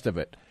and the rest of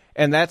it.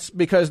 And that's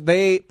because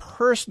they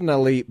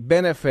personally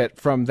benefit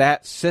from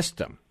that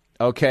system,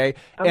 okay?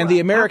 And the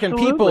American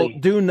people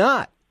do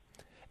not.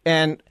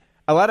 And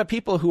a lot of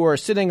people who are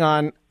sitting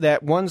on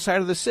that one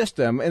side of the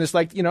system, and it's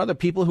like, the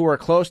people who are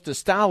close to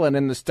Stalin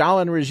and the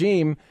Stalin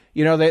regime,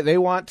 they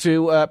want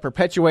to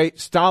perpetuate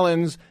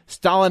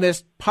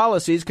Stalinist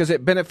policies because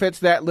it benefits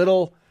that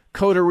little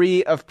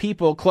coterie of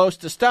people close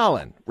to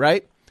Stalin,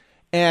 right?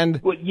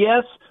 And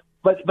yes,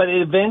 but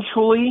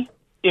eventually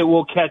it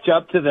will catch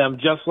up to them,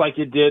 just like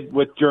it did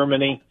with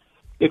Germany.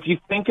 If you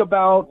think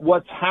about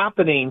what's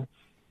happening,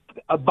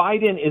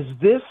 Biden is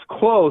this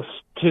close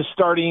to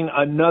starting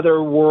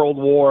another world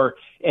war.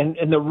 And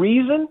the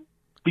reason?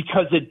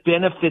 Because it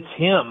benefits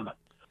him.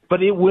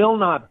 But it will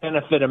not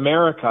benefit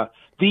America.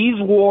 These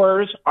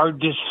wars are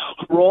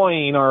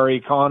destroying our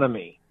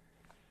economy.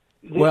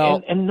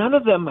 Well, and none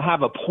of them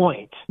have a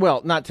point.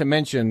 Well, not to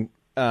mention,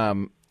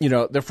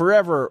 the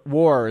forever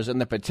wars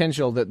and the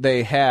potential that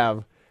they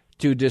have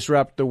to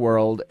disrupt the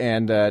world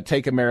and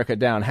take America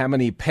down. How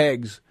many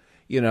pegs,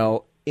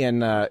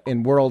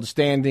 in world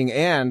standing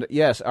and,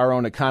 yes, our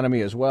own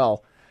economy as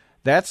well.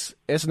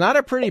 It's not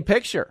a pretty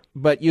picture,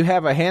 but you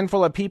have a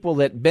handful of people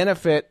that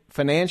benefit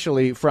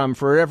financially from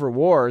forever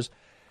wars,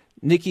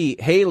 Nikki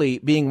Haley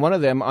being one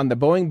of them on the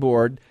Boeing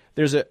board.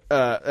 There's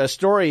a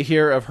story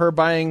here of her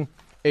buying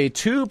a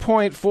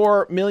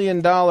 $2.4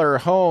 million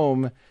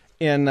home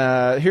in,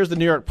 here's the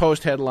New York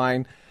Post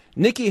headline,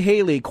 Nikki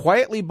Haley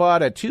quietly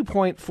bought a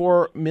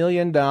 $2.4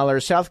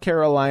 million South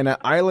Carolina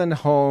island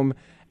home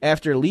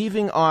after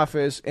leaving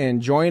office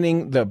and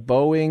joining the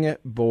Boeing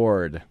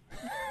board.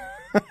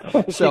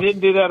 She didn't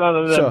do that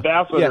on an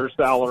ambassador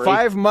salary.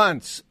 5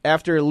 months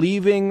after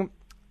leaving,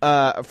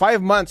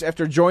 5 months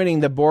after joining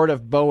the board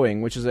of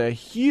Boeing, which is a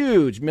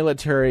huge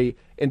military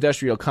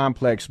industrial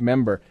complex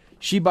member,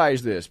 she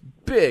buys this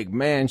big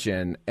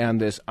mansion on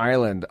this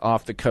island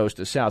off the coast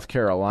of South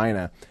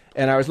Carolina.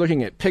 And I was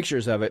looking at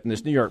pictures of it in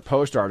this New York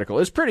Post article.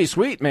 It's pretty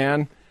sweet,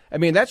 man. I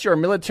mean, that's your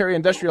military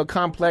industrial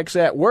complex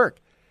at work.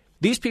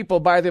 These people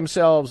buy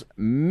themselves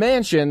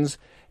mansions,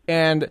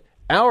 and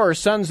our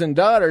sons and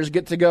daughters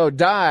get to go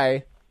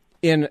die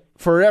in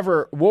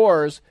forever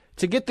wars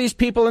to get these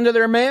people into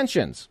their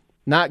mansions.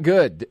 Not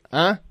good,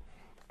 huh?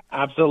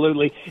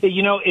 Absolutely.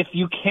 You know, if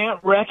you can't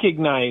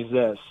recognize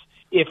this,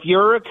 if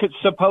you're a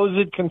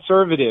supposed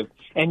conservative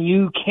and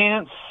you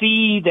can't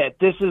see that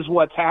this is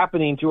what's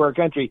happening to our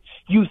country,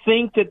 you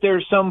think that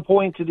there's some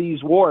point to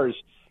these wars,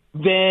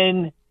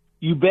 then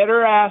you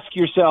better ask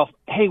yourself,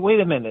 hey, wait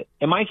a minute,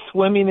 am I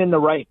swimming in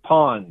the right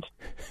pond?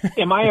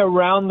 Am I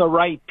around the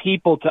right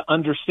people to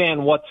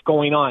understand what's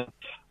going on?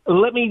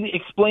 Let me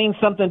explain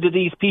something to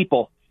these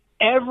people.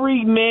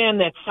 Every man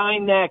that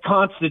signed that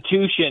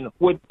Constitution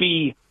would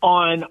be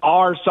on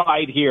our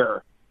side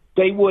here.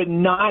 They would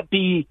not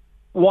be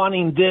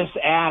wanting this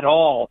at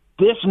all.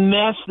 This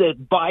mess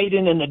that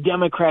Biden and the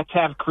Democrats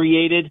have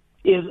created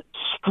is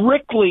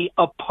strictly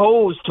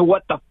opposed to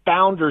what the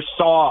founders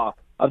saw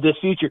of this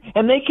future.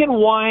 And they can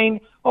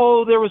whine,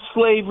 oh, there was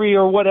slavery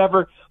or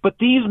whatever, but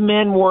these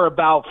men were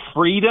about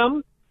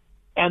freedom,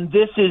 and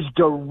this is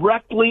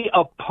directly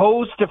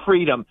opposed to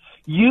freedom.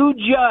 You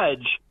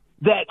judge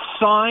that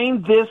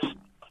signed this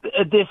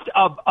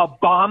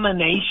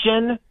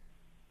abomination,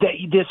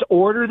 this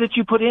order that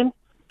you put in,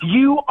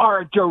 you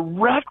are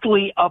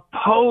directly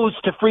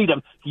opposed to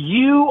freedom.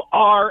 You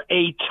are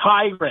a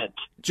tyrant,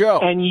 Joe,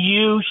 and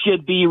you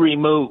should be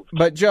removed.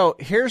 But, Joe,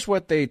 here's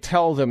what they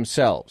tell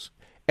themselves.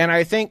 And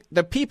I think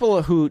the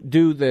people who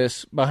do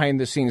this behind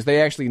the scenes,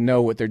 they actually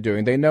know what they're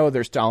doing. They know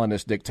they're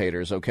Stalinist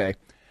dictators, okay?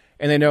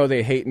 And they know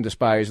they hate and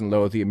despise and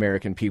loathe the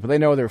American people. They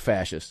know they're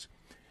fascists.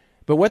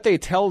 But what they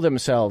tell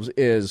themselves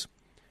is,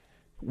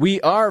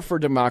 we are for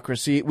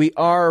democracy, we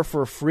are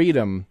for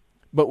freedom,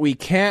 but we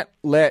can't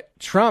let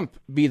Trump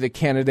be the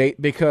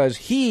candidate because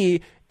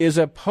he is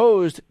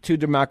opposed to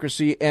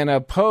democracy and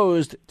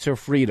opposed to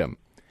freedom.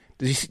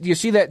 Do you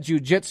see that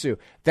jujitsu?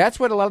 That's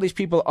what a lot of these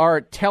people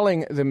are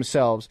telling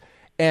themselves.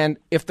 And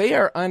if they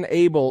are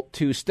unable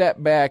to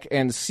step back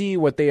and see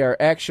what they are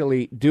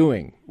actually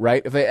doing,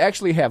 right? If they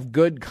actually have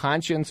good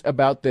conscience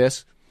about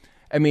this,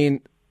 I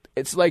mean,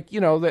 it's like, you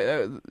know,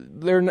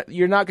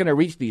 you're not going to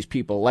reach these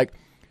people. Like,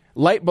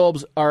 light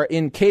bulbs are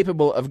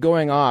incapable of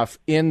going off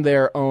in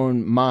their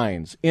own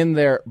minds, in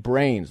their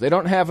brains. They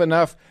don't have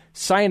enough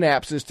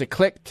synapses to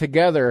click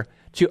together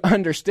to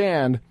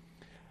understand,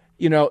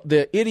 you know,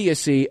 the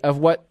idiocy of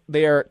what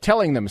they are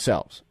telling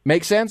themselves.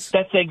 Make sense?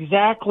 That's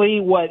exactly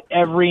what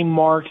every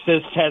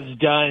Marxist has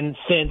done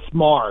since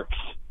Marx.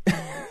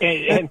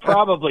 and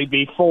probably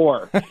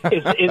before,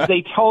 is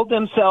they told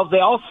themselves, they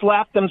all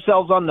slapped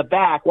themselves on the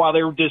back while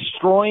they were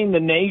destroying the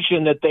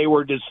nation that they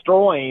were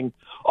destroying.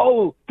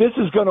 Oh, this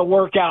is going to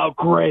work out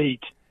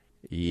great.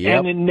 Yep.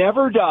 And it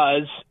never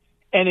does.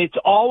 And it's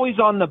always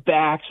on the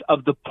backs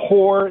of the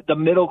poor, the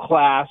middle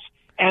class.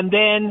 And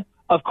then,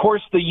 of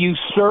course, the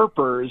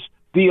usurpers,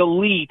 the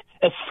elite,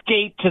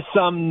 escape to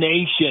some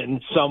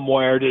nation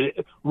somewhere to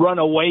run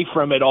away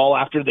from it all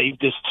after they've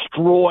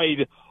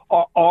destroyed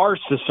our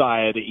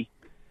society.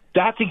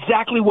 That's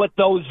exactly what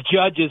those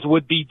judges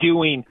would be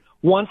doing.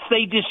 Once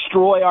they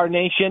destroy our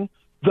nation,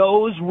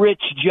 those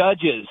rich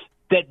judges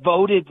that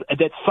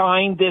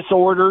signed this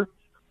order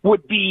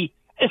would be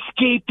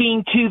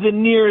escaping to the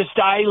nearest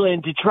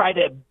island to try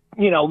to,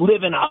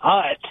 live in a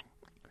hut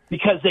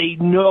because they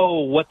know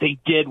what they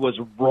did was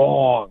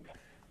wrong.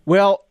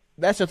 Well,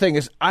 that's the thing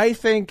is I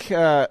think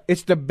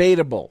it's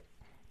debatable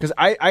because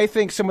I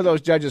think some of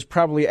those judges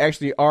probably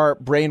actually are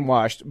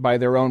brainwashed by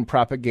their own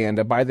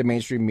propaganda, by the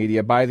mainstream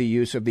media, by the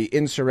use of the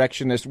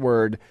insurrectionist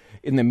word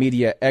in the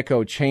media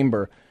echo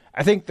chamber.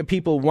 I think the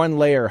people one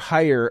layer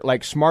higher,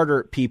 like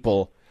smarter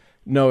people,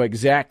 know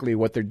exactly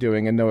what they're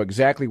doing and know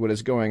exactly what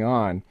is going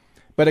on.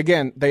 But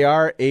again, they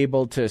are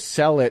able to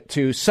sell it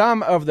to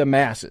some of the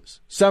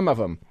masses, some of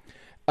them,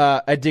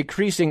 a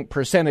decreasing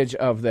percentage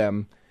of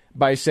them,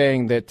 by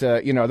saying that,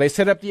 they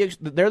set up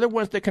they're the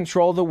ones that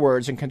control the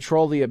words and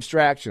control the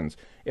abstractions.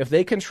 If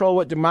they control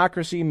what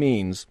democracy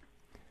means,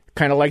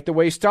 kind of like the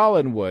way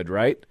Stalin would,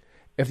 right?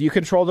 if you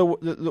control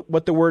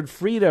what the word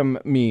freedom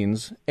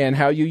means and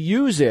how you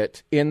use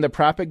it in the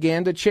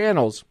propaganda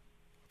channels,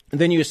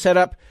 then you set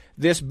up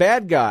this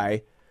bad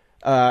guy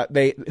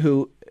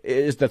who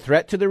is the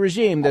threat to the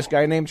regime, this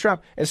guy named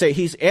Trump, and say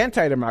he's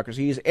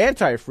anti-democracy, he's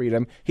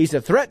anti-freedom, he's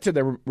a threat to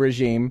the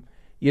regime.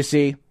 You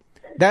see,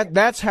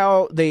 that's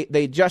how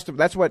they justify.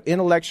 That's what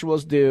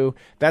intellectuals do.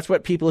 That's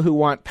what people who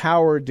want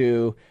power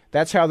do.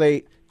 That's how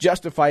they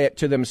justify it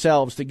to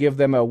themselves to give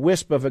them a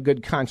wisp of a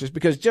good conscience,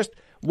 because just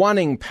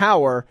wanting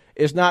power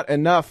is not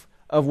enough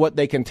of what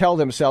they can tell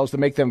themselves to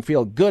make them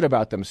feel good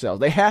about themselves.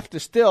 They have to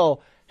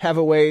still have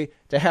a way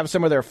to have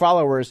some of their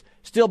followers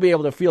still be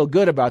able to feel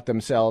good about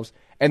themselves,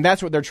 and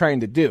that's what they're trying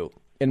to do,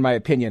 in my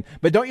opinion.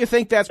 But don't you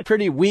think that's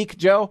pretty weak,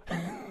 Joe?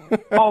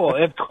 Oh,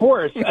 of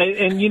course.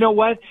 And you know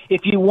what?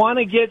 If you want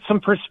to get some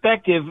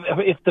perspective,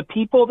 if the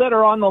people that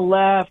are on the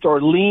left are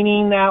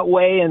leaning that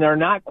way and they're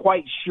not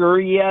quite sure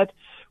yet,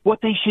 what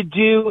they should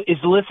do is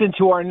listen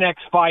to our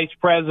next vice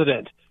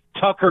president,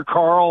 Tucker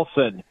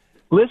Carlson.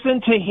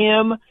 Listen to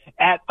him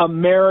at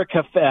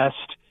America Fest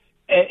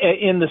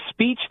in the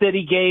speech that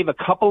he gave a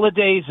couple of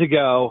days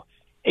ago.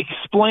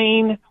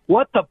 Explain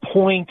what the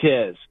point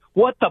is,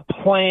 what the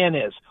plan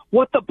is,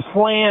 what the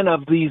plan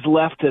of these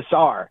leftists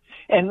are.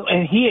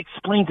 And he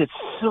explains it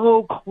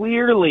so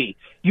clearly.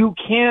 You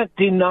can't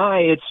deny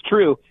it's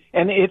true.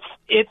 And it's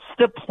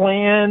the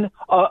plan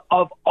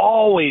of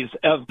always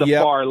of the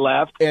far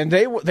left. And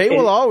they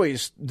will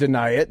always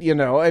deny it, you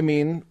know. I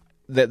mean,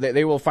 that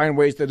they will find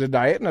ways to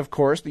deny it. And, of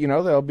course, you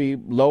know, there'll be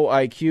low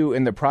IQ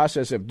in the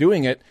process of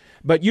doing it.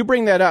 But you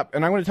bring that up,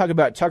 and I'm going to talk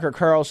about Tucker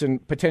Carlson,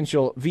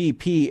 potential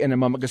VP, in a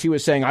moment, because he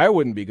was saying I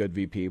wouldn't be good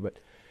VP. But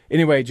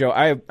anyway,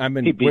 Joe,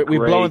 we've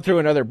blown through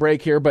another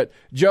break here. But,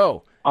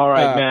 Joe. All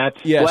right,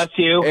 Matt. Yes. Bless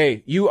you.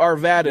 Hey, you are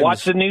Vadens.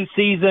 Watch the new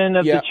season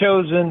of The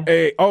Chosen.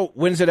 Hey,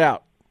 when's it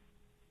out?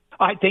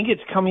 I think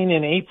it's coming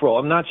in April.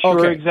 I'm not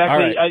sure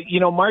exactly.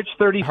 Right. March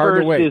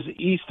 31st is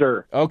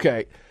Easter.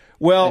 Okay.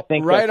 Well,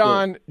 right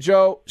on,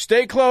 Joe.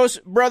 Stay close,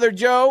 Brother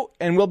Joe,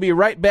 and we'll be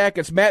right back.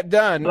 It's Matt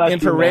Dunn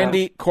in for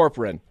Randy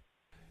Corporon.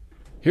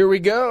 Here we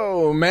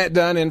go. Matt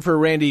Dunn in for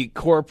Randy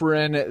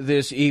Corporon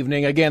this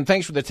evening. Again,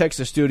 thanks for the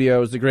Texas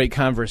studios, the great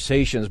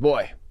conversations.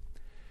 Boy,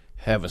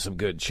 having some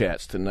good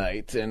chats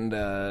tonight.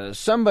 And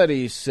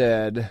somebody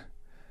said,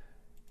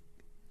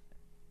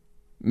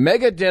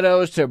 mega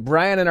dittos to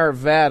Brian and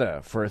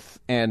Arvada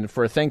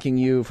for thanking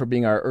you for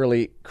being our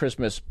early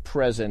Christmas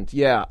present.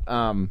 Yeah,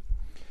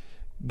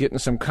 getting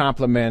some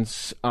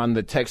compliments on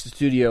the text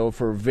studio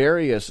for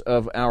various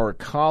of our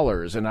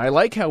callers. And I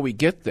like how we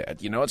get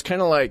that. You know, it's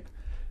kind of like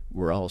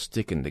we're all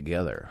sticking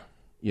together.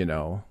 You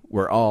know,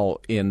 we're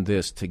all in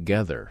this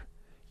together.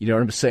 You know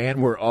what I'm saying?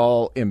 We're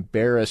all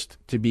embarrassed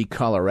to be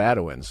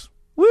Coloradoans.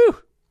 Woo!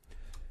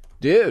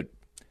 Dude,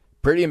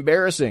 pretty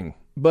embarrassing.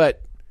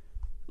 But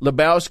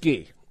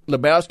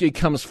Lebowski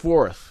comes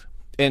forth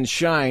and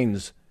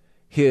shines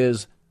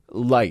his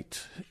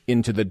light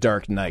into the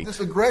dark night. This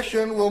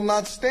aggression will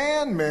not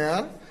stand,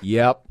 man.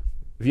 Yep.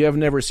 If you have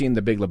never seen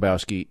The Big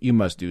Lebowski, you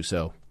must do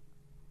so.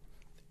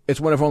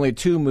 It's one of only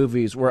 2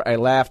 movies where I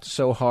laughed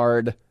so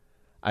hard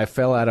I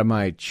fell out of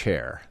my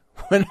chair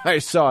when I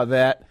saw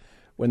that,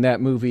 when that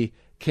movie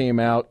came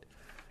out.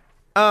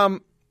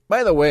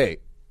 By the way,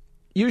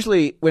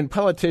 usually when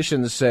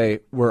politicians say,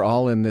 we're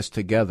all in this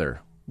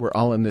together, we're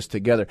all in this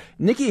together,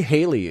 Nikki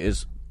Haley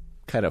is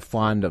kind of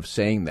fond of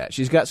saying that.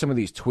 She's got some of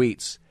these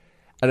tweets,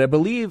 and I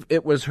believe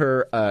it was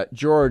her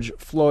George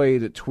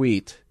Floyd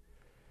tweet.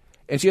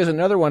 And she has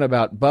another one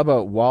about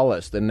Bubba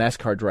Wallace, the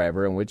NASCAR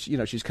driver, in which, you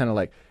know, she's kind of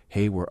like,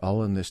 hey, we're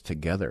all in this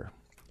together,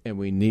 and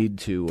we need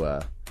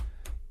to,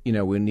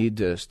 we need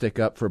to stick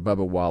up for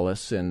Bubba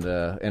Wallace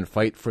and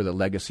fight for the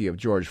legacy of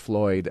George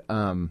Floyd.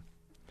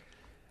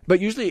 But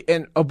usually,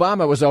 and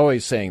Obama was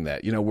always saying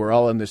that, you know, we're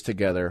all in this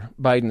together.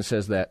 Biden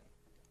says that.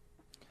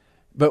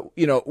 But,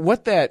 you know,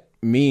 what that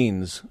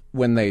means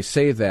when they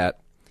say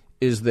that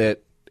is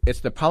that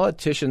it's the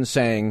politician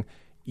saying,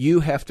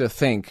 you have to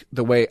think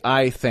the way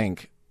I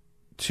think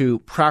to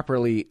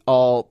properly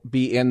all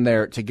be in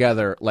there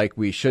together like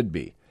we should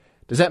be.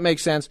 Does that make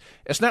sense?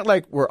 It's not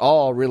like we're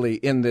all really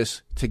in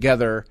this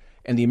together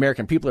and the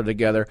American people are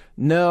together.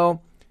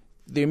 No,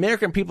 the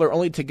American people are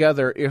only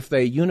together if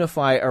they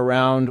unify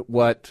around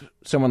what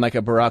someone like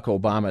a Barack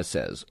Obama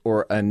says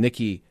or a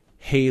Nikki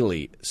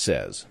Haley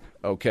says,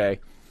 okay?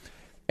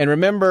 And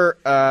remember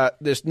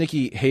this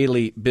Nikki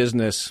Haley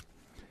business.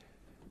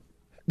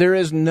 There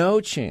is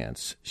no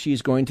chance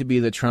she's going to be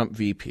the Trump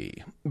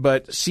VP.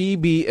 But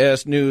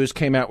CBS News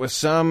came out with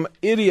some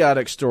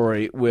idiotic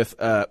story with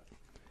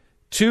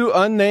 2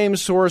 unnamed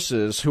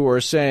sources who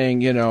are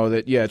saying, you know,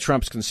 that, yeah,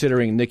 Trump's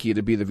considering Nikki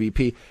to be the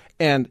VP.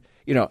 And,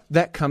 you know,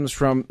 that comes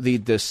from the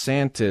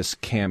DeSantis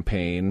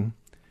campaign,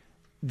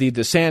 the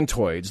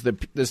DeSantoids, the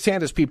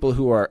DeSantis people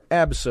who are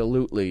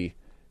absolutely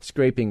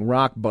scraping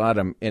rock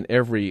bottom in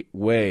every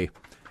way.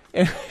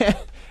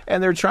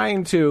 And they're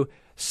trying to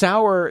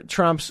sour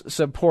Trump's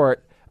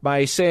support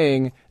by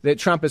saying that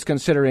Trump is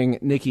considering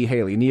Nikki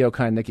Haley,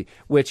 neocon Nikki,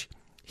 which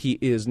he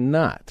is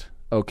not,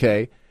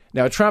 okay?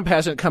 Now, Trump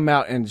hasn't come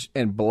out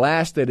and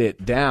blasted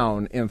it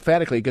down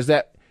emphatically because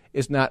that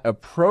is not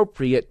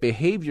appropriate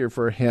behavior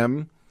for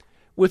him,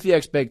 with the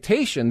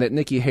expectation that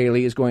Nikki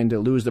Haley is going to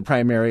lose the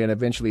primary and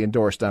eventually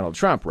endorse Donald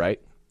Trump,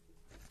 right?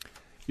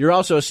 You're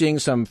also seeing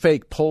some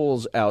fake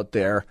polls out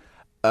there,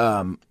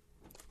 and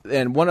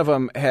one of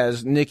them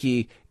has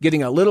Nikki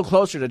getting a little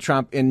closer to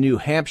Trump in New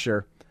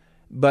Hampshire,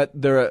 but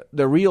the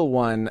real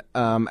one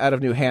out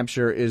of New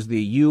Hampshire is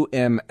the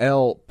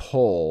UML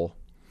poll,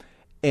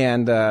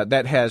 and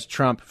that has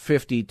Trump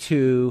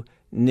 52,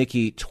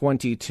 Nikki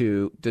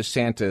 22,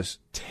 DeSantis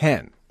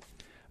 10.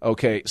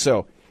 Okay,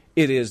 so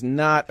it is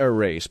not a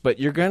race, but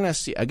you're going to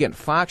see, again,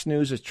 Fox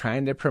News is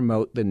trying to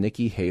promote the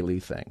Nikki Haley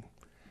thing.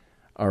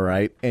 All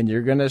right, and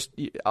you're going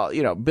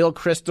to, Bill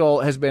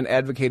Kristol has been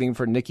advocating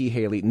for Nikki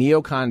Haley.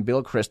 Neocon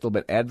Bill Kristol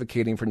been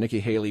advocating for Nikki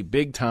Haley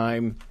big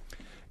time,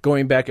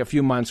 going back a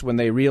few months when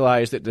they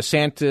realized that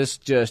DeSantis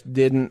just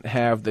didn't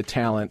have the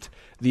talent,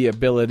 the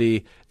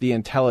ability, the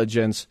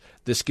intelligence,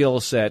 the skill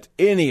set,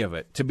 any of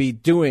it to be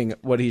doing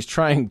what he's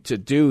trying to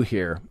do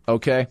here,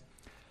 okay?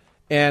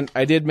 And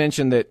I did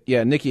mention that,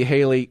 Nikki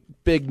Haley,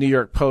 big New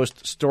York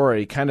Post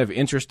story, kind of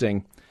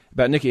interesting,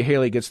 about Nikki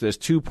Haley gets this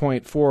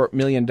 $2.4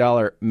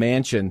 million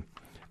mansion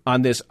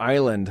on this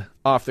island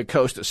off the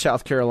coast of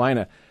South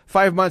Carolina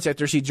 5 months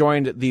after she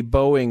joined the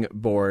Boeing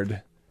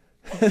board.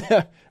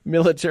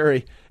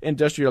 Military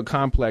industrial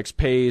complex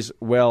pays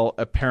well,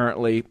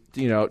 apparently,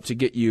 to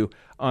get you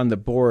on the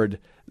board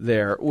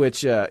there,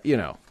 which,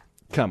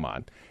 come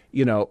on.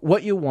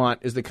 What you want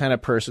is the kind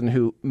of person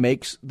who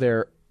makes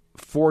their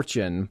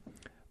fortune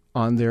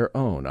on their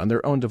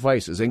own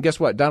devices. And guess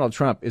what? Donald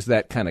Trump is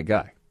that kind of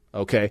guy,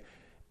 okay?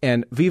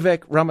 And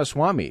Vivek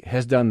Ramaswamy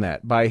has done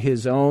that by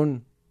his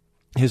own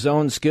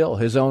skill,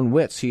 his own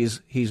wits.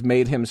 He's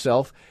made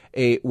himself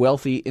a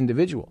wealthy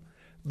individual.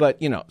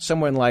 But,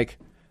 someone like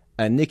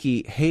a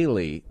Nikki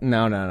Haley,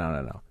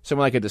 no.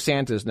 Someone like a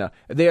DeSantis, no.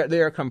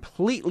 They are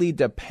completely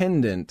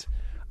dependent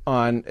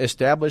on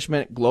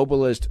establishment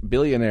globalist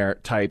billionaire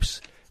types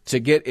to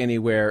get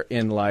anywhere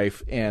in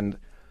life. And,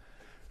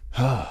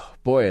 oh,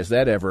 boy, is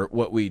that ever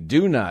what we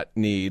do not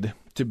need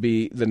to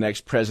be the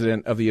next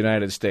president of the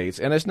United States.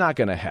 And it's not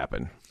going to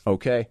happen,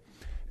 okay?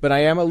 But I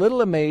am a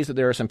little amazed that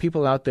there are some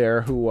people out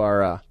there who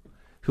are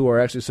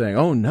actually saying,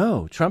 oh,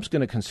 no, Trump's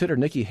going to consider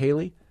Nikki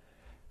Haley.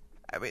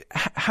 I mean,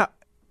 how?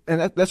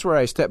 And that's where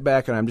I step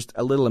back and I'm just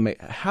a little amazed.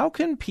 How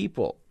can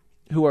people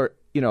who are,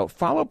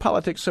 follow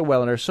politics so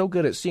well and are so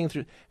good at seeing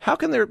through, how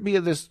can there be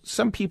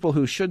some people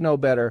who should know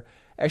better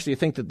actually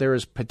think that there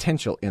is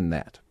potential in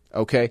that,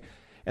 okay?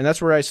 And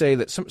that's where I say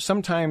that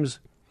sometimes,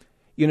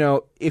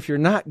 if you're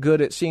not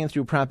good at seeing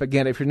through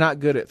propaganda, if you're not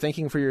good at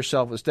thinking for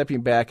yourself and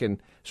stepping back and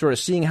sort of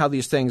seeing how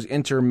these things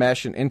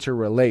intermesh and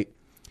interrelate,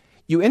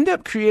 you end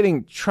up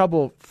creating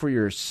trouble for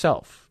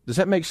yourself. Does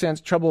that make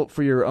sense? Trouble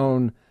for your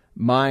own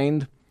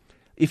mind.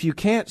 If you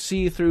can't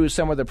see through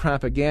some of the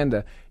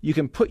propaganda, you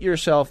can put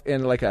yourself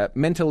in like a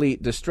mentally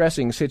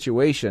distressing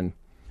situation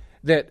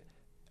that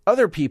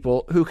other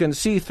people who can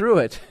see through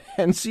it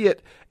and see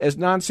it as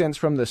nonsense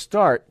from the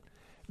start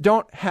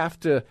don't have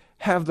to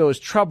have those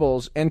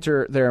troubles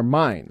enter their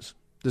minds.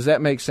 Does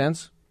that make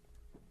sense?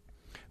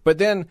 But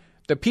then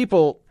the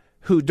people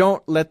who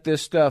don't let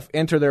this stuff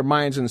enter their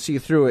minds and see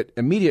through it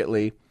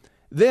immediately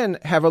then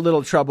have a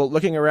little trouble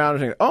looking around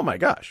and saying, oh my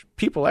gosh,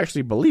 people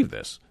actually believe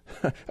this.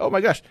 Oh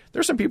my gosh,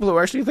 there's some people who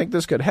actually think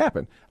this could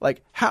happen.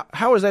 Like,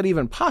 how is that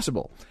even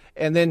possible?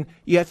 And then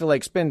you have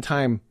to spend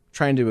time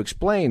trying to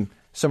explain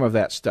some of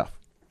that stuff.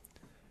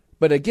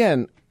 But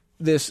again,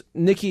 this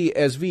Nikki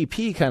as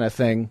VP kind of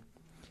thing,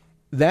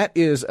 that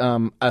is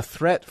a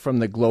threat from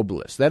the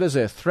globalists. That is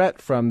a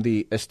threat from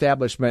the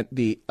establishment,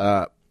 the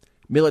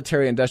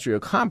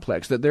military-industrial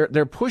complex, that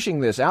they're pushing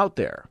this out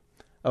there,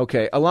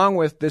 okay, along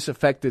with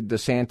disaffected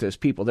DeSantis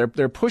people.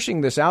 They're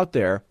pushing this out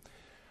there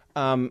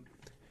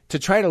to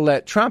try to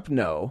let Trump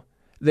know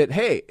that,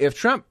 hey, if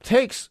Trump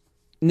takes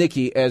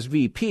Nikki as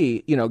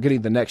VP,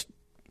 getting the next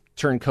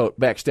turncoat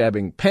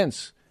backstabbing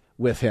Pence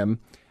with him,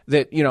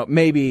 that,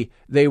 maybe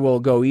they will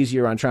go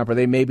easier on Trump, or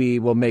they maybe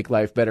will make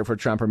life better for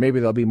Trump, or maybe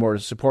they'll be more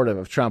supportive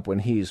of Trump when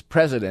he's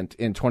president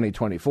in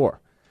 2024.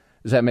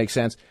 Does that make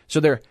sense? So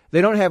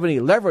they don't have any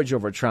leverage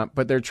over Trump,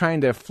 but they're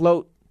trying to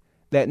float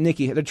that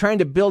they're trying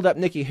to build up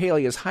Nikki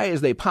Haley as high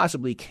as they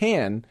possibly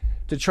can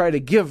to try to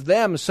give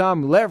them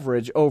some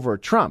leverage over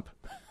Trump.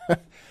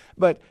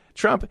 But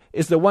Trump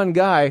is the one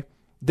guy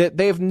that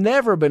they've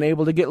never been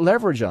able to get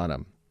leverage on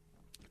him.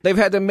 They've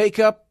had to make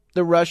up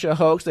the Russia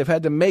hoax. They've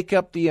had to make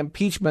up the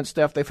impeachment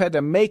stuff. They've had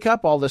to make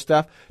up all this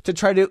stuff to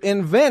try to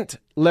invent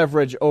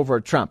leverage over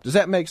Trump. Does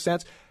that make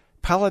sense?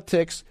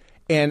 Politics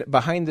and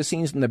behind the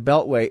scenes in the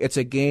Beltway, it's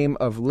a game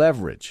of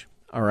leverage,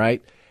 all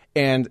right?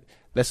 And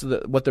that's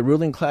what the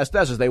ruling class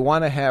does, is they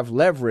want to have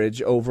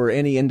leverage over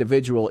any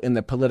individual in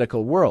the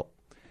political world.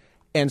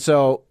 And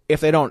so if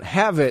they don't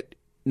have it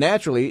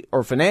naturally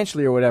or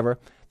financially or whatever,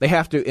 they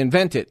have to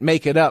invent it,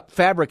 make it up,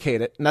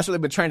 fabricate it. And that's what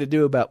they've been trying to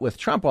do with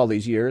Trump all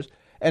these years.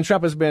 And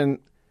Trump has been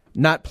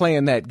not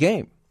playing that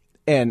game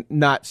and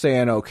not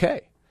saying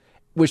okay.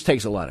 which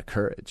takes a lot of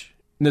courage.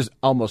 And there's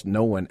almost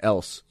no one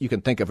else you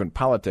can think of in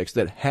politics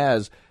that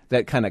has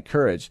that kind of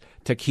courage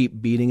to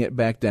keep beating it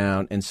back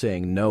down and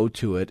saying no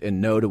to it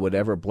and no to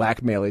whatever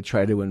blackmail they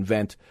try to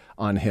invent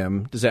on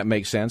him. Does that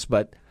make sense?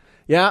 But,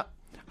 yeah,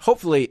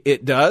 hopefully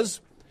it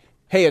does.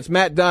 Hey, it's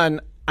Matt Dunn.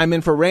 I'm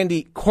in for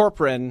Randy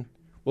Corporon.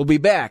 We'll be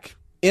back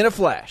in a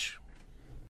flash.